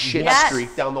brown shit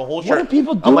streak down the whole shirt. What are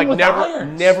people doing I'm like, with never,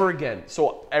 irons? never again.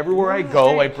 So everywhere I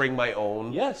go, I bring my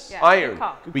own iron.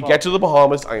 We get to the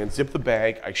Bahamas. I unzip the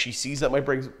bag. She sees that I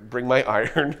bring my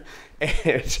iron.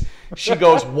 And she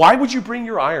goes, why would you bring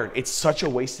your iron? It's such a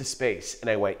waste of space.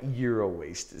 And I went, you're a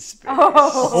waste of space.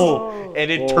 And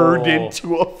it turned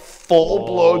into a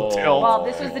full-blown tilt. Well,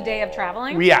 this was the day of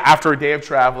traveling? After a day of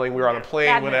traveling, we were on a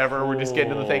plane, whatever. We're just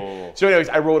getting to the thing. So anyways,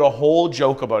 I wrote a whole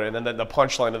joke about it. And then the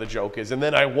punchline of the joke is, and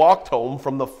then I walked home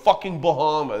from the fucking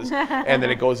Bahamas. And then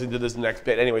it goes into this next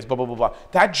bit. Anyways, blah, blah, blah, blah.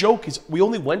 That joke is, we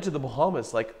only went to the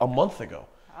Bahamas like a month ago.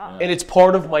 And it's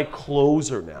part of my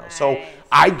closer now. Nice. So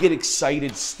I get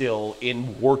excited still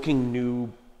in working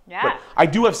new Yeah. But I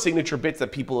do have signature bits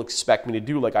that people expect me to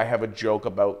do. Like I have a joke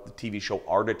about the TV show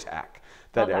Art Attack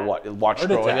that I watched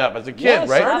growing up as a kid, yes,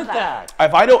 right? Art Attack.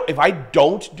 If I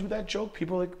don't do that joke,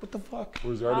 people are like, "What the fuck?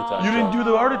 Who's Art Attack? You didn't do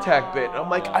the Art Attack bit." And I'm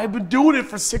like, "I've been doing it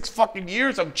for 6 fucking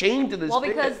years. I'm chained to this." Well,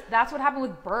 bit." because that's what happened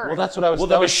with Bert. Well, that's what I was. Well,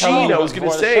 that the was telling machine. you I was going to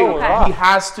before the say show was off. he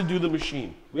has to do the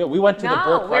machine. Yeah, we went to the No,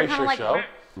 Burt we're kinda Kreischer like, show.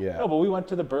 Yeah. No, but we went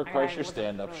to the Burt I Kreischer looked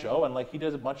stand-up really show, and like he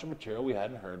does a bunch of material we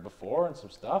hadn't heard before and some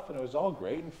stuff, and it was all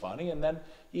great and funny. And then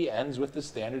he ends with the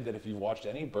standard that if you've watched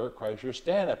any Burt Kreischer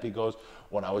stand-up, he goes,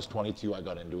 "When I was 22, I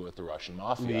got into it with the Russian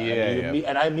mafia."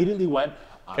 And I immediately went,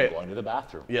 "I'm going to the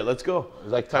bathroom." Yeah, let's go. It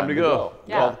was like time to go.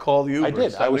 Yeah. Call the Uber. I did.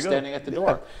 It's time I was to go. standing at the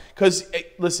door. Because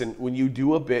listen, when you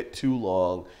do a bit too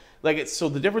long, like it's so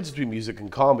the difference between music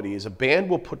and comedy is a band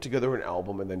will put together an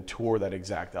album and then tour that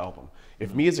exact album.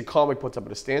 If me as a comic puts up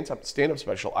a stand-up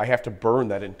special, I have to burn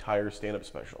that entire stand-up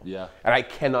special. Yeah. And I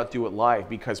cannot do it live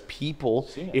because people,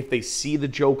 if they see the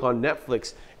joke on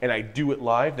Netflix and I do it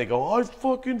live, they go, "I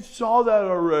fucking saw that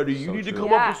already. You need to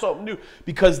come up with something new."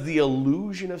 Because the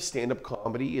illusion of stand-up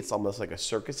comedy, it's almost like a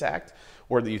circus act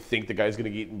where you think the guy's going to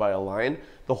get eaten by a lion.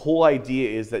 The whole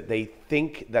idea is that they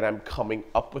think that I'm coming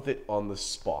up with it on the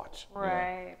spot.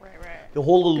 Right. The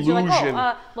whole 'Cause you're illusion.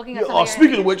 like, looking at Yeah, something speaking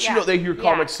and- of which, you know, they hear Yeah.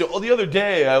 comics still. "Oh, the other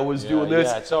day I was doing this."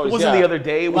 yeah, it's It always- wasn't yeah. the other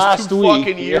day. It was Last 2 week.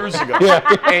 fucking years ago.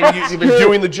 And you've been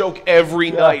doing the joke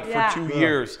every night Yeah. for 2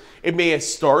 years. It may have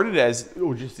started as,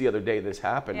 "Oh, just the other day this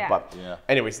happened." Yeah. But Yeah.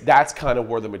 anyways, that's kind of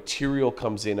where the material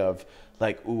comes in of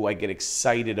like, "Ooh, I get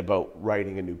excited about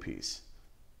writing a new piece."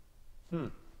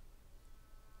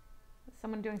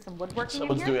 Someone doing some woodworking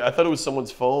Someone's in here? doing. I thought it was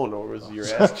someone's phone or was it your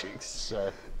ass cheeks?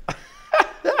 Sorry.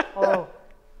 Oh,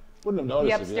 Wouldn't have the noticed if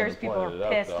you upstairs hadn't people pointed are it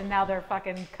out, pissed though. and now they're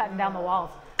fucking cutting down the walls.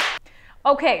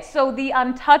 Okay, so the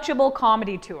Untouchable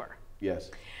comedy tour. Yes.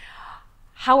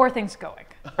 How are things going?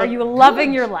 Are you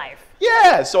loving your life?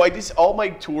 Yeah, so I just all my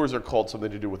tours are called something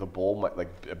to do with a bull, like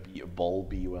a bull,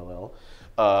 B-U-L-L.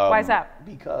 Why is that?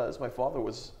 Because my father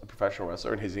was a professional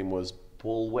wrestler, and his name was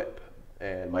Bull Whip,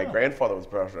 and my grandfather was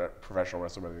a professional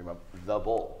wrestler by the name of The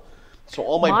Bull. So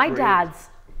all my dad's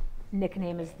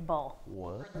nickname is Bull.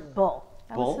 What? Bull.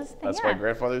 That Bull? was his thing, That's yeah. my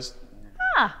grandfather's.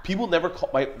 Ah, People never call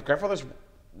my grandfather's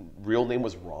real name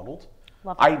was Ronald.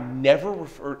 Love I that.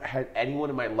 never had anyone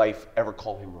in my life ever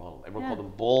call him Ronald. Everyone called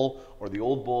him Bull or the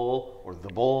old Bull or the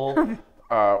Bull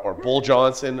or Bull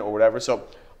Johnson or whatever. So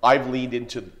I've leaned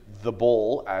into the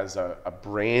Bull as a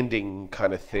branding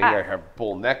kind of thing. I have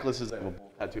bull necklaces. I have a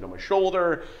bull tattooed on my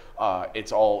shoulder.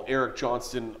 It's all Eric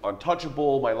Johnston,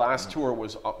 Untouchable. My last tour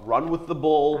was Run with the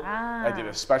Bull. I did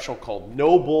a special called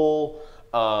No Bull.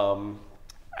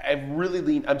 I've really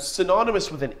leaned. I'm synonymous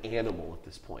with an animal at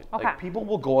this point. Okay. Like people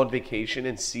will go on vacation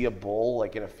and see a bull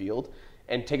like in a field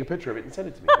and take a picture of it and send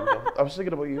it to me. And go, "I was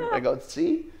thinking about you." I go,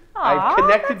 "See, I've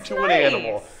connected that's to an nice.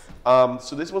 animal."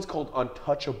 So this one's called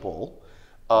Untouchable.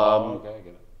 Okay, I get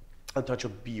it.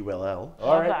 Untouchable, B-U-L-L.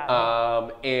 All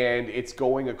right. And it's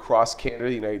going across Canada,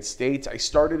 the United States. I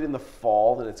started in the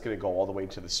fall, and it's going to go all the way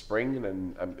to the spring, and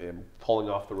then I'm pulling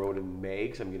off the road in May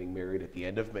because I'm getting married at the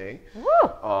end of May.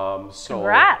 Woo! So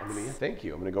Congrats. thank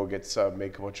you. I'm gonna go get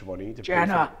make a bunch of money to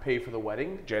Jenna. pay for the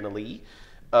wedding, Jenna Lee.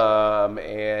 It's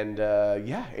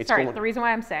Sorry, going. the reason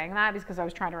why I'm saying that is because I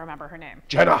was trying to remember her name.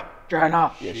 Jenna.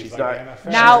 Jenna. Yeah, she's like not. Anna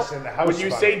Now- Faris in the house When you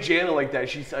fire. say Jenna like that,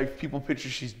 she's like people picture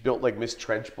she's built like Miss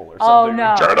Trenchbull or Oh something.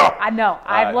 no! Jenna. I know.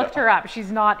 I've looked her up.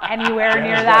 She's not anywhere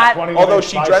near Jenna's got that. 20 Although inch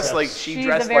she dressed biceps. like She's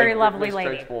a very lovely Miss lady.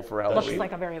 Trenchbull for Halloween. Looks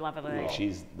like a very lovely lady.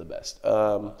 She's the best.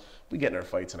 We get in our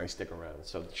fights and I stick around,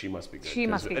 so she must be good. She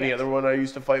must 'Cause be any good. other one I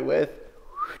used to fight with,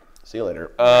 see you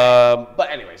later. But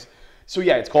anyways, so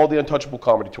yeah, it's called the Untouchable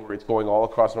Comedy Tour. It's going all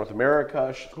across North America.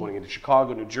 It's going into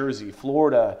Chicago, New Jersey,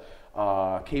 Florida,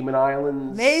 Cayman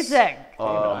Islands. Amazing.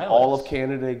 All of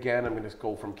Canada again. I'm going to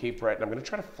go from Cape Breton. I'm going to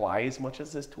try to fly as much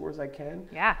as this tour as I can.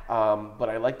 Yeah. But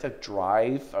I like to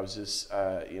drive. I was just,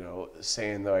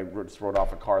 saying that I just rode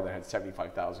off a car that had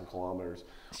 75,000 kilometers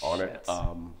on it.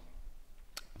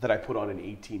 That I put on in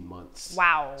 18 months.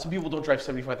 Wow. Some people don't drive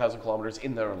 75,000 kilometers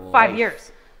in their life. 5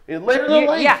 years. In later in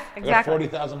life. Yeah, I got exactly.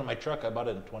 40,000 on my truck. I bought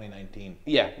it in 2019.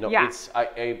 Yeah, no, Yeah.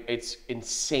 it's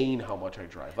insane how much I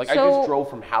drive. Like I So- just drove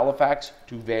from Halifax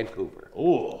to Vancouver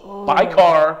Ooh. by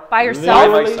car. By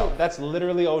yourself? By myself. That's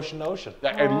literally ocean to ocean.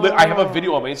 I have a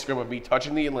video on my Instagram of me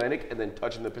touching the Atlantic and then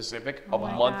touching the Pacific a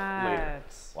month later.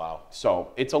 Wow. So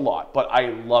it's a lot, but I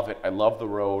love it. I love the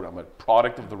road. I'm a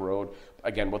product of the road.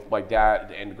 Again, with my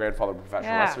dad and grandfather were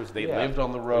professional Yeah. wrestlers, they Yeah. lived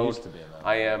on the road. used to be in that.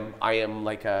 I am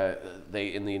like they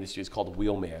in the industry it's called a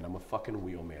wheelman. I'm a fucking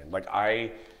wheelman. Like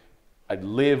I I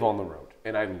live on the road.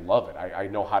 And I love it. I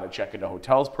know how to check into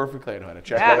hotels perfectly. I know how to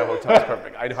check out of hotels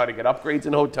perfectly. I know how to get upgrades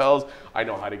in hotels. I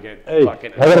know how to get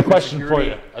fucking. I got a question security.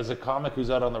 for you. As a comic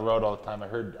who's out on the road all the time, I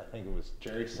think it was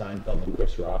Jerry Seinfeld and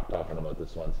Chris Rock talking about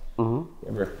this once.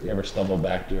 Mm-hmm. You ever stumble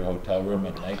back to your hotel room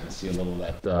at night and see a little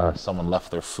that someone left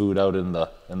their food out in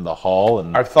the hall?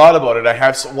 And I've thought about it. I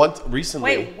have once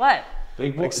recently. Wait, what?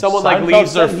 Like someone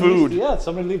leaves their food.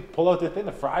 Somebody pull out their thing.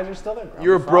 The fries are still there.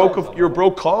 You're a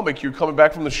broke comic. You're coming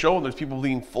back from the show, and there's people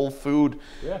leaving full food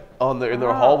in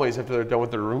their hallways after they're done with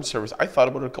their room service. I thought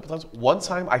about it a couple times. One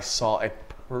time, I saw a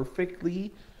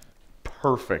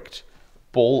perfect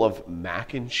bowl of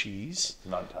mac and cheese.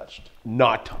 Not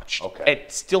touched. Okay.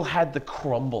 It still had the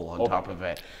crumble on top of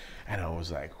it, and I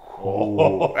was like,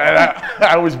 "Whoa!" And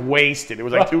I was wasted. It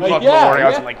was like 2 o'clock in the morning. I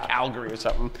was in like Calgary or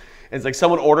something. It's like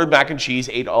someone ordered mac and cheese,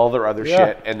 ate all their other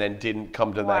shit, and then didn't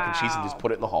come to mac and cheese and just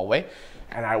put it in the hallway.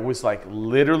 And I was like,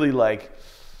 literally like,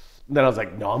 then I was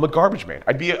like, no, I'm a garbage man.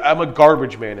 I'm a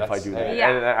garbage man if I do that.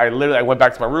 Yeah. And I went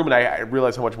back to my room and I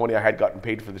realized how much money I had gotten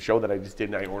paid for the show that I just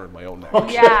didn't. I ordered my own mac and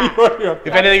cheese. Yeah.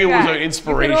 If anything, it was an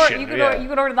inspiration. You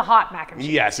could order the hot mac and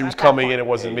cheese. Yes, it was coming and it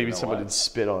wasn't, maybe someone had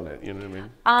spit on it. You know what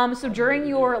I mean? So during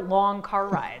your long car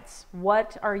rides,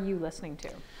 what are you listening to?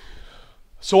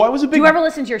 So I was a big... Do you ever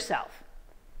listen to yourself?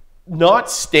 Not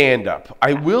stand-up.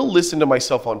 I will listen to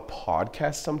myself on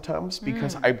podcasts sometimes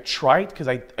because I've tried, because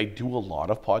I do a lot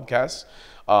of podcasts.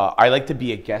 I like to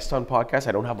be a guest on podcasts.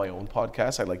 I don't have my own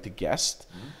podcast. I like to guest.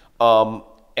 And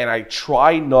I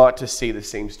try not to say the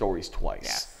same stories twice.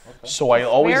 Yes. Okay. So I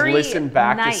always Very listen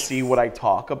back nice. to see what I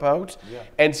talk about. Yeah.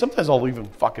 And sometimes I'll even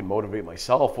fucking motivate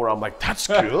myself where I'm like, that's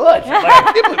good. Like,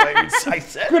 I can't believe I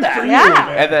said Good that. for you, Yeah.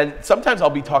 man. And then sometimes I'll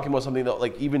be talking about something that,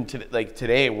 like, even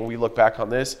today when we look back on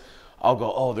this, I'll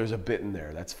go, oh, there's a bit in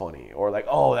there that's funny, or like,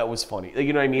 oh, that was funny. Like,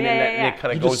 you know what I mean? And it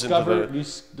kind of goes into the... You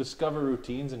discover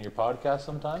routines in your podcast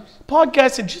sometimes?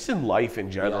 Podcasts and just in life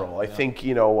in general. I think,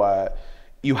 you know,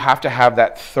 you have to have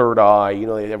that third eye. You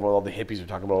know, all the hippies are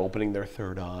talking about opening their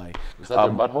third eye. Is that their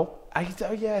butthole?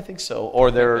 Yeah, I think so. Or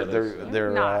their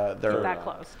No, keep that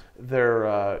closed.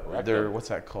 their what's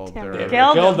that called?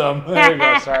 Killed them. There you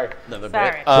go. Sorry. Another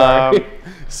Sorry. bit.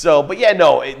 So, but yeah,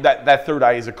 no, that third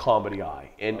eye is a comedy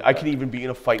eye, and I can even be in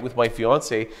a fight with my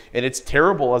fiance, and it's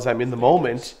terrible as I'm in the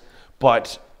moment,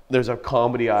 but there's a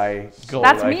comedy eye going.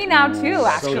 That's like, me now too,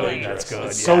 actually. That's good.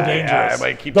 It's so dangerous. I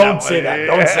might keep Don't that say one. that.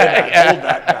 Don't say that. Hold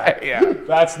that back. Yeah.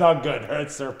 That's not good.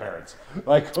 Hurts their parents.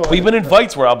 Like, We've been in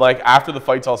fights where I'm like, after the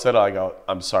fight's all set, I go,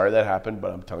 I'm sorry that happened,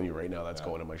 but I'm telling you right now, that's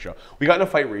going in my show. We got in a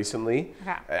fight recently.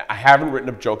 Okay. I haven't written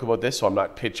a joke about this, so I'm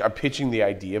pitching the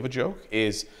idea of a joke,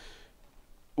 is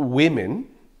women,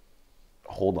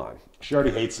 hold on. She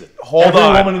already hates it. Hold Every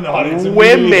on. woman in the audience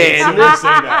Women. say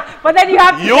that. But then you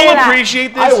have to You'll say that.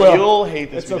 appreciate this. I will. You'll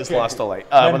hate this. It's We just okay. lost a light.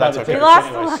 Men But by that's the okay. We tickets lost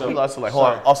anyway, the so- We lost the light. Hold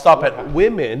on. I'll stop at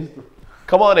women.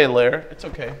 Come on in, Lair. It's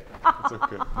okay. It's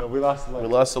okay. No, we lost the light. We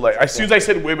lost the light. As soon as I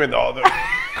said women, though, the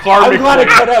car I'm glad it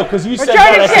cut out because you We're said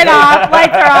turning that. shit off.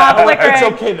 Lights are off. Oh, Flickering. it's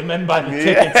okay. The men buy the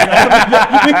tickets. You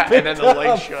know? and then the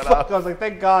light shut off. I was like,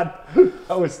 thank God.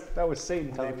 That was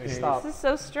Satan telling me to stop. This is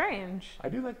so strange. I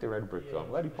do like the red brick though. I'm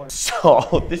glad you pointed.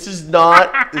 So this is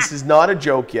not a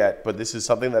joke yet, but this is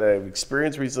something that I've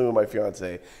experienced recently with my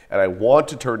fiance, and I want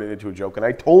to turn it into a joke. And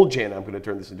I told Jan I'm going to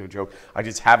turn this into a joke. I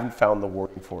just haven't found the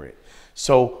wording for it.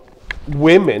 So,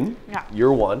 women,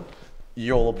 you're one.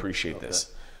 You'll appreciate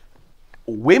this.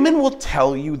 Women will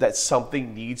tell you that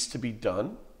something needs to be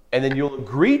done, and then you'll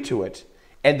agree to it,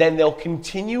 and then they'll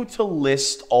continue to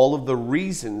list all of the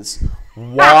reasons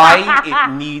why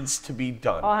it needs to be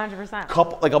done.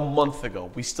 100%. Like a month ago,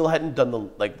 we still hadn't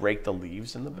done rake the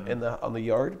leaves on the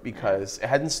yard because it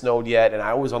hadn't snowed yet, and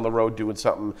I was on the road doing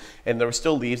something, and there were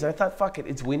still leaves, and I thought, fuck it,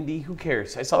 it's windy, who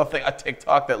cares? I saw a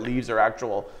TikTok that leaves are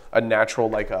a natural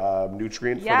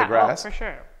nutrient for the grass. Yeah, for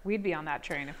sure. We'd be on that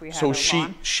train if we had So a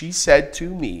lawn. she said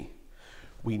to me,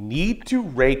 we need to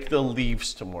rake the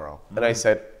leaves tomorrow. And I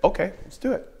said, okay, let's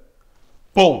do it.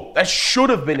 Boom. That should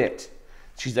have been it.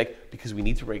 She's like, because we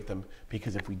need to rake them,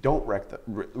 because if we don't rake the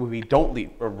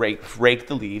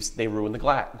leaves, they ruin the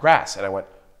grass. And I went,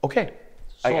 okay,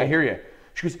 I hear you.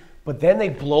 She goes, but then they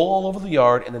blow all over the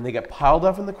yard, and then they get piled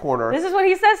up in the corner. This is what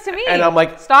he says to me. And I'm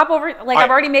like, stop over. Like,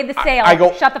 I've already made the sale. I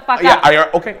go, shut the fuck yeah,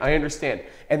 up. okay, I understand.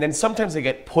 And then sometimes they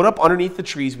get put up underneath the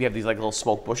trees. We have these little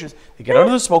smoke bushes. They get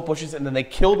under the smoke bushes, and then they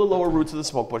kill the lower roots of the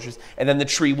smoke bushes, and then the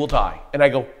tree will die. And I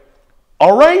go,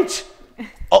 all right,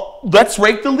 let's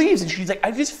rake the leaves. And she's like, I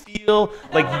just feel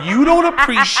like you don't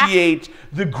appreciate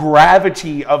the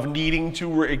gravity of needing to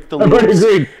rake the leaves.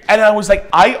 Agreed. And I was like,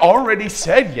 I already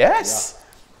said yes. Yeah.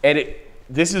 And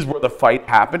this is where the fight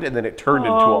happened, and then it turned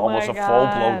into Oh almost my a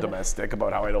full-blown God. domestic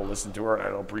about how I don't listen to her and I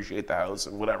don't appreciate the house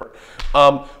and whatever.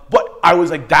 But I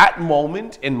was like, that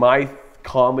moment in my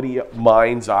comedy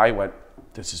mind's eye went,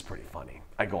 this is pretty funny.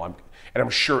 And I'm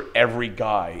sure every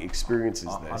guy experiences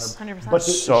this. 100%. But is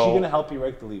she So- going to help you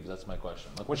rake the leaves? That's my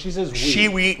question. Like when she says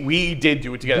We did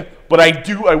do it together. But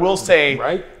I will say,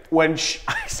 Right? when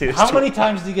I say this how to many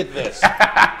times do you get this?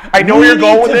 I know where you're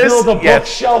going with this. We need to build a Yes.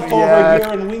 bookshelf Yeah. over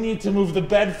here, and we need to move the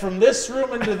bed from this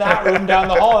room into that room down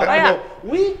the hall. And I yeah. go,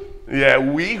 we? Yeah,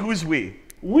 who's we?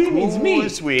 We means me.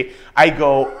 Who's we? I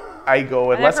go,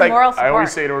 unless for moral I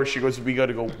always support. say to her, she goes,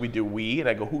 we do we, and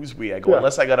I go, who's we? I go, Yeah.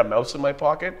 unless I got a mouse in my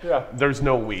pocket, Yeah. there's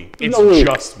no we. It's no we.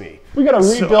 just me. We got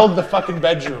to rebuild the fucking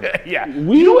bedroom. Yeah.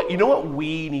 We? You know what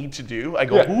we need to do? I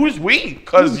go, Yeah. who's we?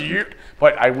 Because you.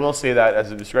 But I will say that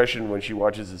as a discretion, when she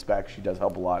watches this back, she does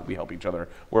help a lot. We help each other.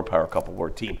 We're a power couple. We're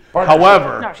a team. Partnership.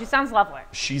 However, No, she sounds lovely.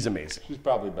 she's amazing. She's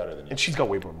probably better than you. And she's got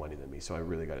way more money than me, so I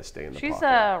really got to stay in the She's pocket.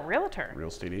 a realtor. Real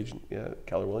estate agent, yeah,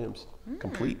 Keller Williams,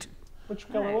 complete. Which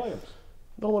Keller Williams?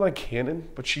 The one on Canon,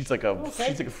 but she's like a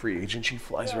free agent. She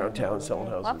flies around town selling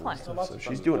houses. Lovely. And stuff, so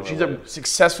she's a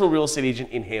successful real estate agent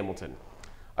in Hamilton.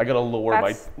 I gotta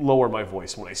lower my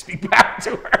voice when I speak back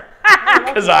to her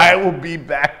because I will be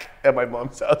back at my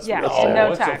mom's house. Yeah, real in soon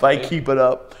no it's a time. if I keep it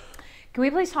up. Can we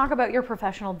please talk about your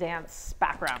professional dance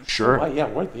background? Sure.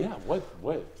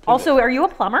 What? Also, are you a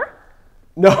plumber?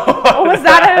 No. Oh, was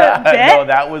that a bit? No,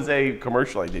 that was a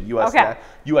commercial I did.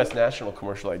 U.S. national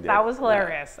commercial I did. That was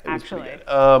hilarious, It was pretty actually.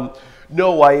 good.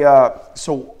 No,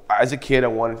 so as a kid, I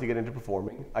wanted to get into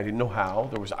performing. I didn't know how.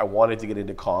 I wanted to get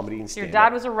into comedy and Your stand-up.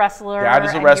 dad was a wrestler. Dad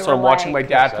is a and you wrestler. were I'm watching my like-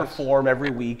 dad perform every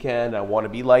weekend. I want to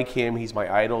be like him. He's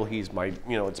my idol. He's my,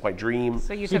 it's my dream.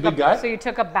 So you he a took big guy? So you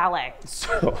took up ballet.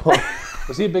 So,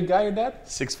 Was he a big guy, your dad?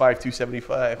 6'5",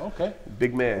 275. Okay.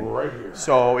 Big man. Right here.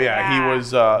 So yeah,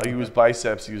 Yeah. he was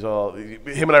biceps. He was all.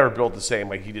 Him and I were built the same.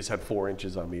 Like he just had 4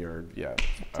 inches on me, or yeah.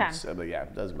 10. But yeah,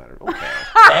 it doesn't matter. Okay.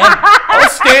 I'll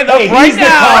stand up right He's the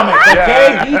now. comic,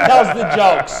 okay? He tells the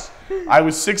jokes. I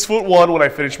was 6'1" when I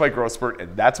finished my growth spurt,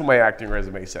 and that's what my acting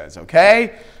resume says.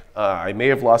 Okay. I may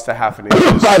have lost a half an inch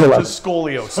to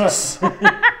scoliosis.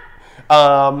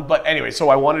 But anyway, so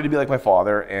I wanted to be like my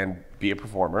father and be a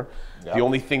performer. Yep.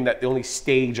 The only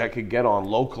stage I could get on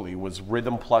locally was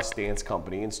Rhythm Plus Dance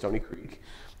Company in Stony Creek.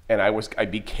 And I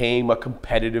became a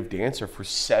competitive dancer for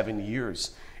 7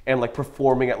 years. And like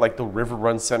performing at like the River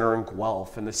Run Center in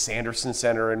Guelph and the Sanderson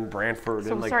Center in Brantford.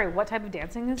 So and like sorry, what type of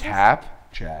dancing is this?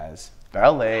 tap, jazz,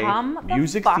 ballet, Come the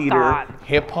music fuck theater, on.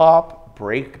 hip hop,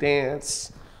 break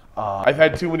dance. I've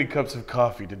had too many cups of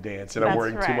coffee to dance, and I'm That's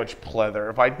wearing too right. much pleather.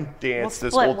 If I dance,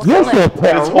 this split, whole we'll split.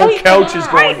 this whole couch is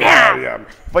going now. down. Yeah.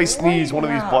 If I sneeze, one of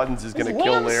these buttons is going to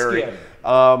kill Larry.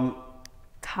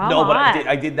 Come No, but on.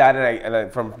 I did that, and I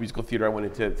from musical theater I went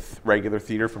into regular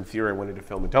theater. From theater I went into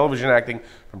film and television acting.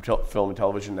 From film and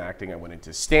television acting I went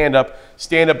into stand-up.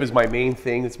 Stand-up is my main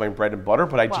thing. It's my bread and butter.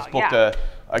 But I just booked a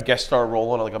guest star role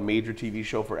on like a major TV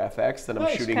show for FX that I'm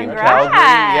Nice. shooting in Congrats. Calgary.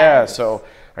 Yeah, so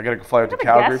I got to fly out to What a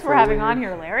Calgary guest for we're a having week. on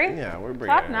here, Larry. Yeah, we're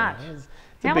bringing Top it. notch.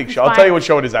 It's a big Hamilton's show. I'll tell fine. you what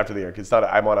show it is after the air, because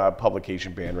I'm on a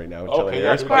publication band right now. Okay,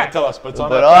 yeah, you can't tell us, but it's on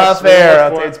But FX, off we'll air, look I'll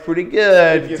for tell you, it. it's pretty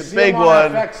good. If you It's a see big him on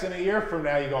one. FX in a year from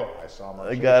now, you go, I saw him on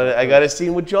I got a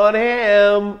scene with John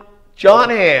Hamm. John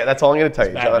Hamm. That's all I'm going to tell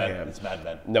you. Mad John Men. Hamm. It's Mad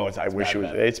Men. No, I wish it was.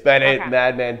 Mad Men. It's been it. Okay.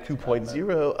 Mad Men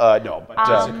 2.0. No, but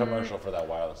It's a commercial for that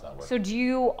wireless network. So do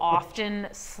you often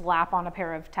slap on a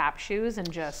pair of tap shoes and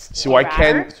just so I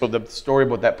batter? can. So the story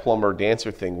about that plumber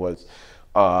dancer thing was.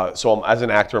 So as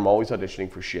an actor, I'm always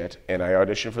auditioning for shit, and I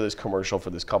auditioned for this commercial for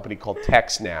this company called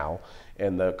Text Now,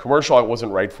 and the commercial I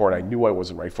wasn't right for, and I knew I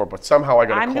wasn't right for, but somehow I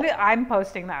got a call. I'm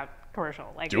posting that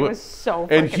commercial. Like Do it it. was so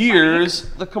And freaking here's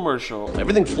the commercial.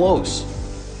 Everything flows,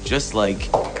 just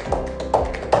like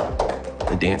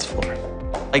the dance floor.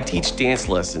 I teach dance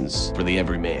lessons for the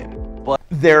everyman. But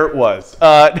There it was. So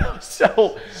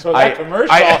that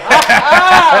commercial. I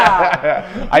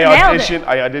Nailed it.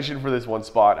 auditioned for this one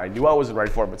spot. I knew I wasn't right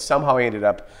for it, but somehow I ended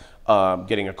up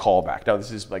getting a call back. Now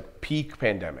this is like peak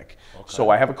pandemic. So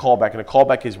I have a callback, and a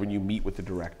callback is when you meet with the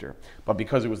director. But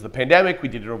because it was the pandemic, we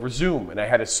did it over Zoom, and I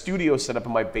had a studio set up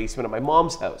in my basement at my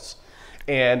mom's house.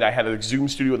 And I had a Zoom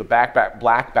studio with a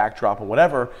black backdrop and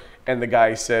whatever. And the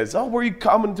guy says, "Oh, where are you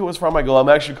coming to us from?" I go, "I'm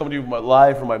actually coming to you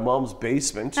live from my mom's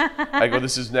basement." I go,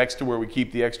 "This is next to where we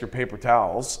keep the extra paper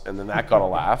towels." And then that got a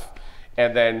laugh.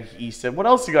 And then he said, what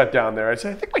else you got down there? I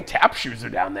said, I think my tap shoes are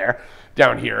down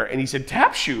here. And he said,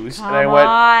 tap shoes? And I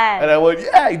went,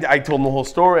 yeah. I told him the whole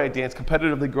story. I danced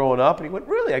competitively growing up. And he went,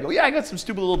 really? I go, yeah, I got some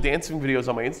stupid little dancing videos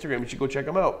on my Instagram. You should go check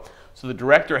them out. So the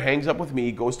director hangs up with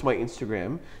me, goes to my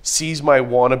Instagram, sees my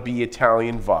wannabe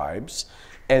Italian vibes,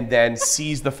 and then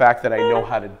sees the fact that I know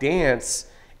how to dance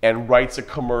and writes a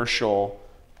commercial.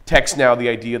 Text now, the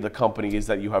idea of the company is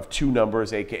that you have two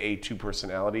numbers, aka two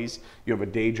personalities. You have a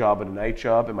day job and a night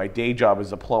job, and my day job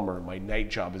is a plumber. My night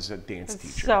job is a dance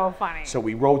teacher. So funny. So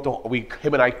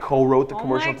him and I co-wrote the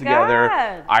commercial my together.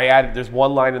 God. There's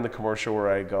one line in the commercial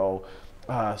where I go,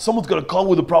 someone's gonna call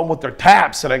with a problem with their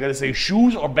taps, and I gotta say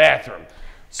shoes or bathroom.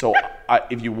 So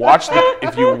if you watch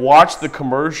the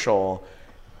commercial,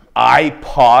 I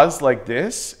pause like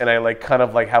this, and I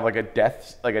have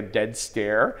a dead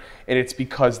stare, and it's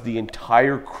because the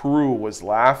entire crew was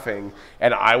laughing,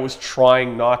 and I was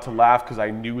trying not to laugh because I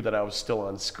knew that I was still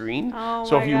on screen. Oh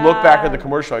so my if you look back at the God.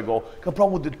 commercial, I go, got a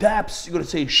problem with the taps? You're gonna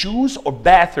say shoes or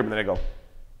bathroom, and then I go,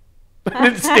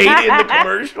 and it stayed in the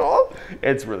commercial.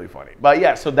 It's really funny, but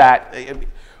yeah. So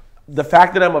the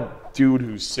fact that I'm a dude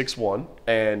who's 6'1"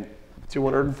 and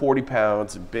 240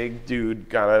 pounds, a big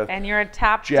dude, And you're a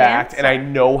tap jacked, dancer. and I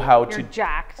know how You're to.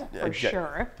 jacked, for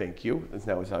sure. Thank you.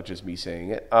 Now it's not just me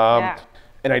saying it. Yeah.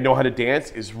 And I know how to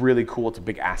dance is really cool. It's a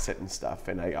big asset and stuff,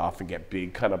 and I often get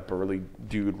big, kind of burly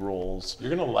dude roles. You're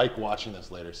gonna like watching this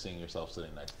later, seeing yourself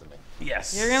sitting next to me.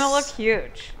 Yes. You're gonna look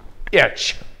huge. Yeah.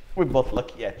 We both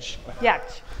look yetch. Yeah.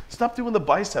 Stop doing the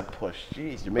bicep push.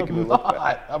 Jeez, you're making me look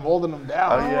bad. I'm holding them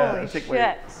down. Oh, yeah. Holy Take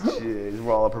shit. Jeez,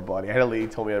 we're all up her body. I had a lady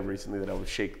told me recently that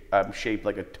I'm shaped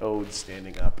like a toad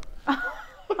standing up.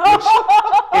 Which,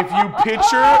 if you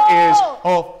picture, is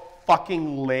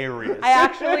fucking hilarious. I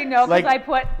actually know because I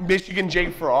put. Michigan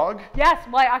J Frog. Yes,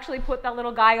 well, I actually put that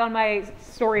little guy on my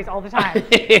stories all the time.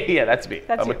 Yeah, that's me.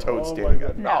 That's I'm a you. toad Oh standing my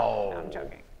up. God. No, I'm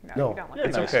joking. No, you don't look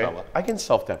It's like nice okay. fella. I can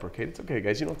self-deprecate. It's okay,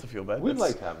 guys. You don't have to feel bad. We'd That's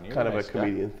like having you. kind of Nice a guy.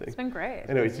 comedian thing. It's been great.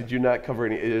 Anyways, did you not cover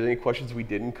any? Are there any questions we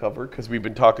didn't cover? Because we've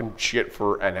been talking shit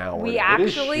for an hour. We now. It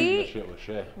is shooting the actually, shit with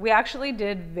Shea. we actually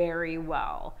did very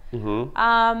well.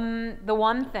 The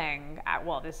one thing,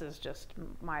 well, this is just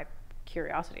my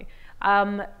curiosity.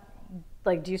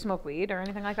 Like, do you smoke weed or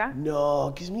anything like that? No,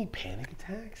 it gives me panic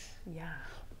attacks. Yeah.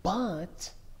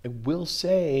 But I will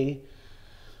say,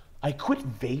 I quit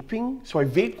vaping. So I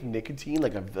vaped nicotine,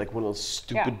 like one of those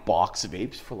stupid box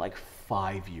vapes, for like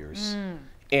 5 years.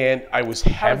 And I was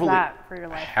heavily that for your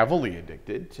life? heavily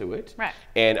addicted to it. Right.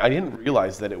 And I didn't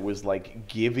realize that it was like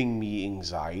giving me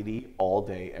anxiety all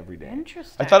day, every day.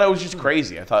 Interesting. I thought I was just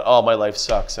crazy. I thought, oh, my life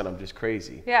sucks and I'm just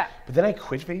crazy. Yeah. But then I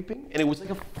quit vaping, and it was like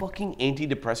a fucking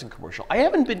antidepressant commercial. I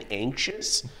haven't been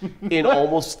anxious in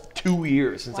almost 2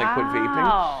 years since I quit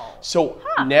Wow. vaping. So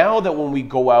now that when we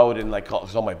go out and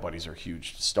because all my buddies are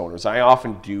huge stoners, I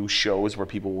often do shows where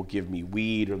people will give me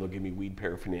weed or they'll give me weed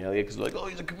paraphernalia because they're like, oh,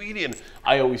 he's a comedian.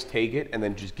 I always take it and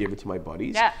then just give it to my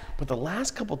buddies. Yeah. But the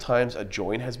last couple times a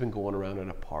joint has been going around at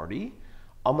a party,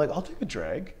 I'm like, I'll take a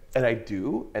drag, and I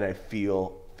do, and I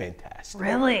feel fantastic.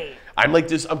 Really? I'm like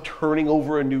this. I'm turning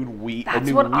over a new weed That's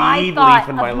leaf what I thought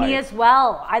in my of me life. as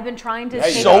well. I've been trying to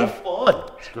It's take so fun.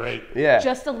 It's great. Yeah.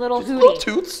 just a little Just little hootie.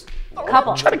 toots.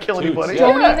 Couple. I'm trying to kill Toots, anybody.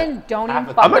 yeah. Don't even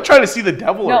fuck I'm with, not trying to see the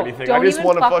devil No, or anything. I don't just even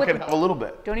want to fuck with fucking the- have a little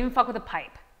bit. don't even fuck with a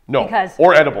pipe. No. Because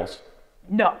Or edibles.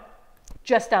 no.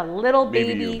 Just a little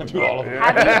Maybe baby. you. Do all of it.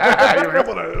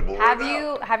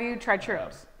 Have you tried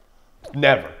shrooms?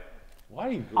 Never. Why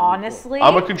are you? Honestly,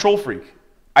 I'm a control freak.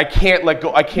 I can't let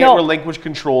go. I can't No. relinquish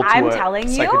control to I'm a telling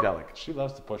you. psychedelic. She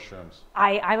loves to push shrooms.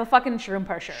 I'm a fucking shroom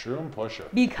pusher. Shroom pusher.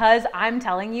 Because I'm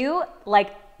telling you,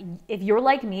 like, if you're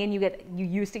like me and you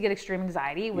used to get extreme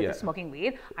anxiety with Yeah. smoking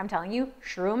weed, I'm telling you,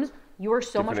 shrooms, you are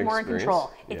so much Different more in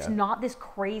control. experience? It's Yeah. not this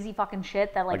crazy fucking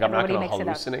shit that Like I'm not everybody going to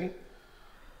makes it out. hallucinate.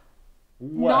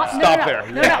 Not, no, Stop no, there.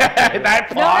 No, no, That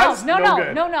pause. no,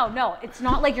 good. no. It's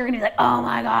not like you're gonna be like, oh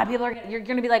my god, you're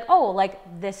gonna be like, oh, like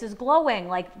this is glowing,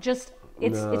 like just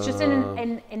it's just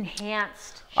an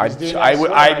enhanced. doing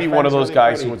that I'd be so one of my those friends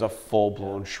guys already- who was a full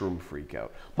blown shroom freak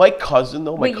out. My cousin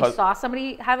though, Wait, you saw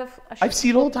somebody have a I've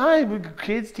seen it all the time.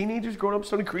 Kids, teenagers growing up in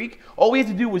Stony Creek. All we had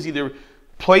to do was either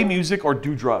play music or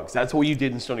do drugs. That's what you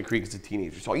did in Stony Creek as a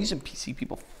teenager. So I used to see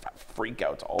people freak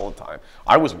out all the time.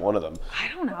 I was one of them.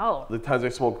 I don't know. The times I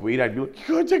smoked weed, I'd be like,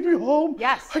 you gotta take me home.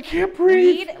 Yes. I can't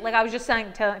breathe. Weed, like I was just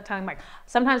telling Mike,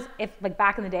 sometimes if like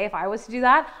back in the day, if I was to do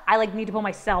that, I like need to put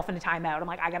myself in a timeout. I'm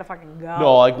like, I gotta fucking go.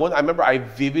 No, like I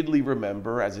vividly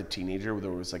remember as a teenager where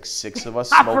there was like 6 of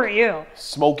us Not for you.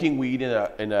 smoking weed in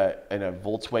a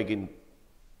Volkswagen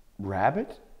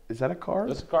Rabbit. Is that a car?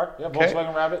 That's a car. Yeah, Okay.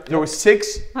 Volkswagen Rabbit. There were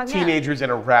 6 yeah. teenagers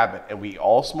and a rabbit, and we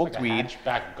all smoked weed.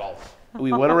 Hatchback Golf.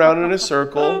 We went around in a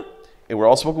circle, and we're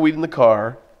all smoking weed in the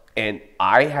car. And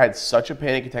I had such a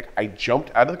panic attack. I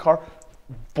jumped out of the car,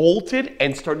 bolted,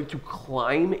 and started to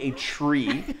climb a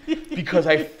tree because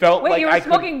I felt Wait, like you were I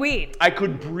smoking could, weed. I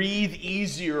could breathe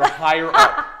easier higher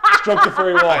up. Stroke the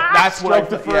furry wall. That's what I Stroke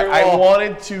the thought. furry Yeah, I wall.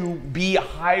 wanted to be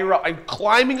higher up. I'm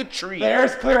climbing a tree. The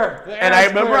air's clear. The And I air's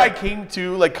remember clear. I came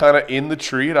to like kind of in the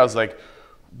tree, and I was like,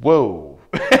 "Whoa!"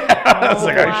 I was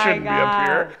like, Oh "I my shouldn't be up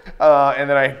here." And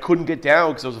then I couldn't get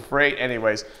down because I was afraid.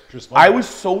 Anyways, Just I like- was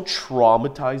so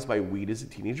traumatized by weed as a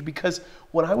teenager because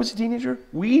when I was a teenager,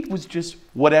 weed was just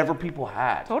whatever people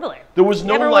had. Totally. There was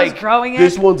no Everyone was like, growing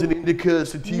this it. one's an indica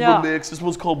sativa No. mix. This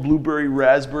one's called blueberry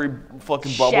raspberry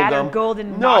fucking bubble Shattered gum.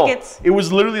 golden no, nuggets. it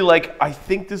was literally like, I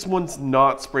think this one's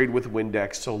not sprayed with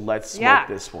Windex, so let's smoke Yeah.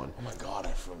 this one. Oh my God,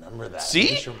 I remember that. You See?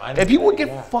 just reminded And me people of would that,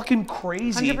 get yeah. fucking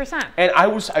crazy. 100%. And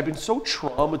I've been so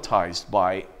traumatized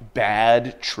by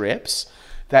bad trips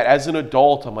that as an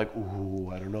adult, I'm like,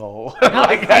 ooh, I don't know.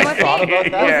 Like, Same with thought me. about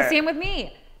It that. was Yeah. the same with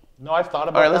me. No, I've thought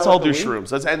about All right, let's that all with do the weed.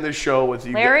 shrooms. Let's end this show with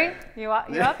you. Larry, you up?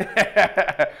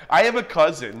 I have a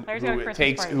cousin Larry's got a who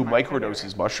Christmas party who tomorrow.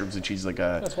 microdoses mushrooms, and she's like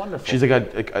a That's wonderful. she's like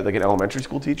like an elementary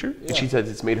school teacher, and she says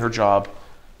it's made her job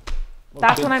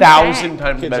That's what I'm 1,000 saying.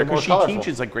 times Kids better are more because she colorful.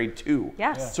 teaches like grade 2.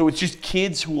 Yes. So it's just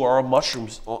kids who are on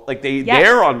mushrooms, like Yes.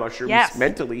 they're on mushrooms Yes.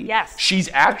 mentally. Yes. She's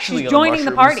actually She's on joining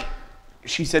the mushrooms. party.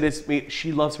 She said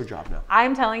she loves her job now.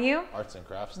 I'm telling you, Arts and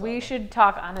crafts. we should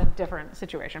talk on a different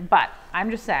situation. But I'm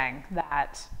just saying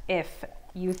that if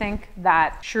you think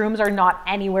that shrooms are not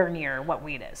anywhere near what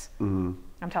weed is,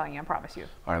 I'm telling you, I promise you.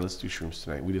 All right, let's do shrooms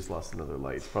tonight. We just lost another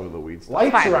light. It's probably the weed stuff.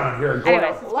 Lights Fine. around here. Going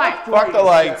Anyways, up it's fine. Fuck the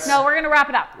lights. No, we're gonna wrap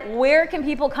it up. Where can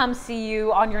people come see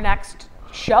you on your next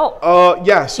show?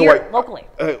 Yeah, so Here, locally.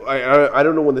 I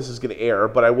don't know when this is going to air,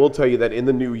 but I will tell you that in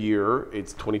the new year,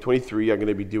 it's 2023, I'm going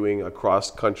to be doing a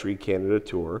cross-country Canada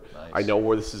tour. Nice. I know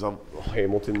where this is a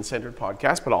Hamilton-centered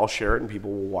podcast, but I'll share it and people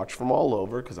will watch from all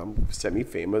over because I'm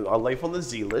semi-famous on Life on the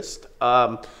Z list.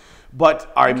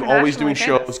 But I'm always doing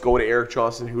Internationally shows. Go to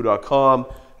ericjohnstonwho.com,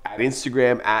 at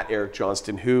Instagram, at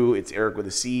ericjohnstonwho. It's Eric with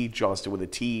a C, Johnston with a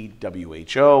T,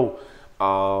 WHO.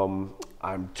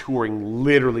 I'm touring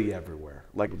literally everywhere.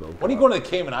 Like, When are you going to the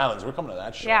Cayman Islands? We're coming to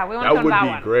that show. Yeah, we want to that come would to that be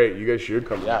one. great. You guys should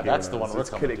come. Yeah, to that's Cayman the one Islands.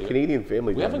 we're It's coming to. Canadian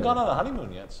family. We down haven't there. gone on a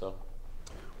honeymoon yet, so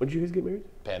When did you guys get married?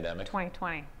 pandemic.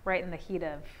 2020, right in the heat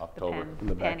of October. In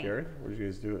the penny. backyard? Where did you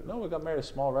guys do it? No, we got married at a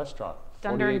small restaurant.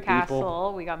 Dundurn 48 Castle.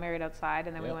 people. We got married outside,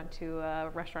 and then we Yeah. went to a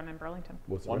restaurant in Burlington.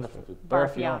 What's the Wonderful restaurant? people.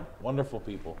 Barfion. Barfion. Wonderful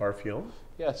people. Barfion?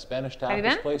 Yeah, Spanish you been?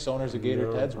 tapas place, owners of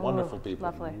Gator Ted's. Wonderful people.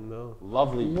 Lovely. No.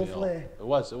 Lovely meal. Lovely. It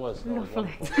was. No, it was Lovely.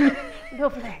 wonderful.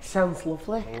 Lovely. Sounds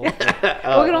lovely. Well, we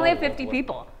can only have 50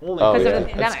 people Only Oh, because yeah. of the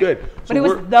pandemic. That's good. But So it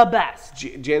was we're- the best.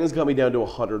 Jana's got me down to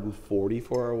 140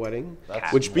 for our wedding,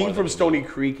 That's which being more from than Stony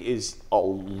Creek is a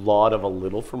lot of a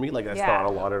little for me. Like that's Yeah. not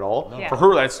a lot at all. Yeah. For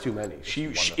her, that's too many. She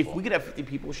if wonderful. we could have 50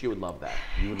 people, she would love that.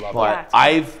 You would love But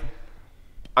Yeah.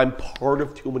 I'm part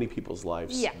of too many people's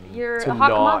lives. Yeah, you're to a hot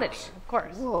not- commodity, of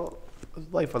course. Well,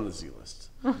 life on the Z list.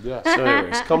 that. Yeah. So,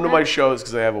 anyways, come to my shows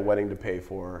because I have a wedding to pay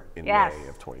for in Yes. May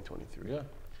of 2023. Yeah.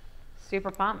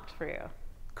 Super pumped for you.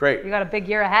 Great. You got a big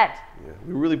year ahead. Yeah,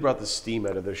 we really brought the steam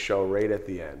out of the show right at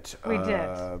the end. We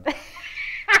did.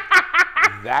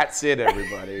 That's it,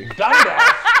 everybody. Dundas,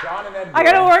 Sean and Ed. I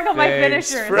gotta work on my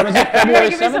Thanks finishers. for- You gotta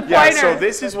give me some Yeah, pointers. so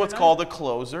this is what's called a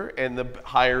closer, and the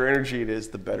higher energy it is,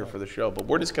 the better for the show. But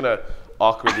we're just gonna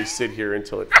awkwardly sit here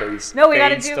until it fades, No, we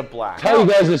gotta fades do- to black. Tell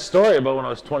you guys this story about when I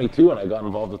was 22 and I got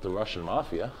involved with the Russian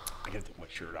mafia. I gotta take my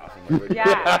shirt off. I'm already-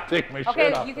 Yeah. Take my shirt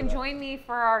Okay, off you for can that. join me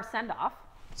for our send off.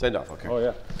 Send off, okay. Oh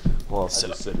yeah. Well, I'll I sit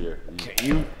just up. sit here. Okay,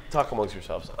 you talk amongst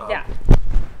yourselves. Yeah.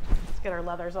 Let's get our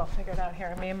leathers all figured out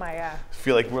here. Me and my I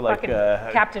feel like we're like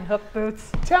fucking Captain Hook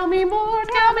boots. Tell me more,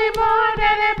 tell me more.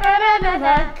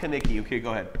 Kaneki, okay,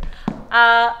 go ahead.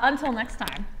 Until next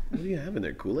time. What do you have in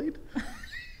there? Kool-Aid?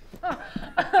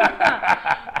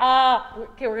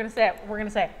 Okay, we're gonna say it. We're gonna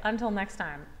say until next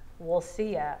time. We'll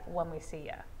see ya when we see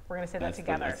ya. We're gonna say that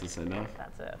together. That's the send-off?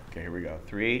 That's it. Okay, here we go.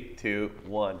 3, 2,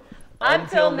 1.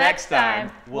 Until next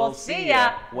time, we'll see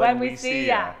ya when we see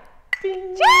ya.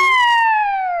 Cheers!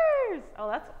 Oh,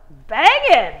 that's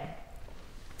banging.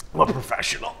 I'm a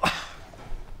professional.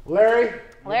 Larry.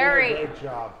 Larry. Great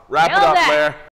job. Wrap it Nailed up, it. Blair.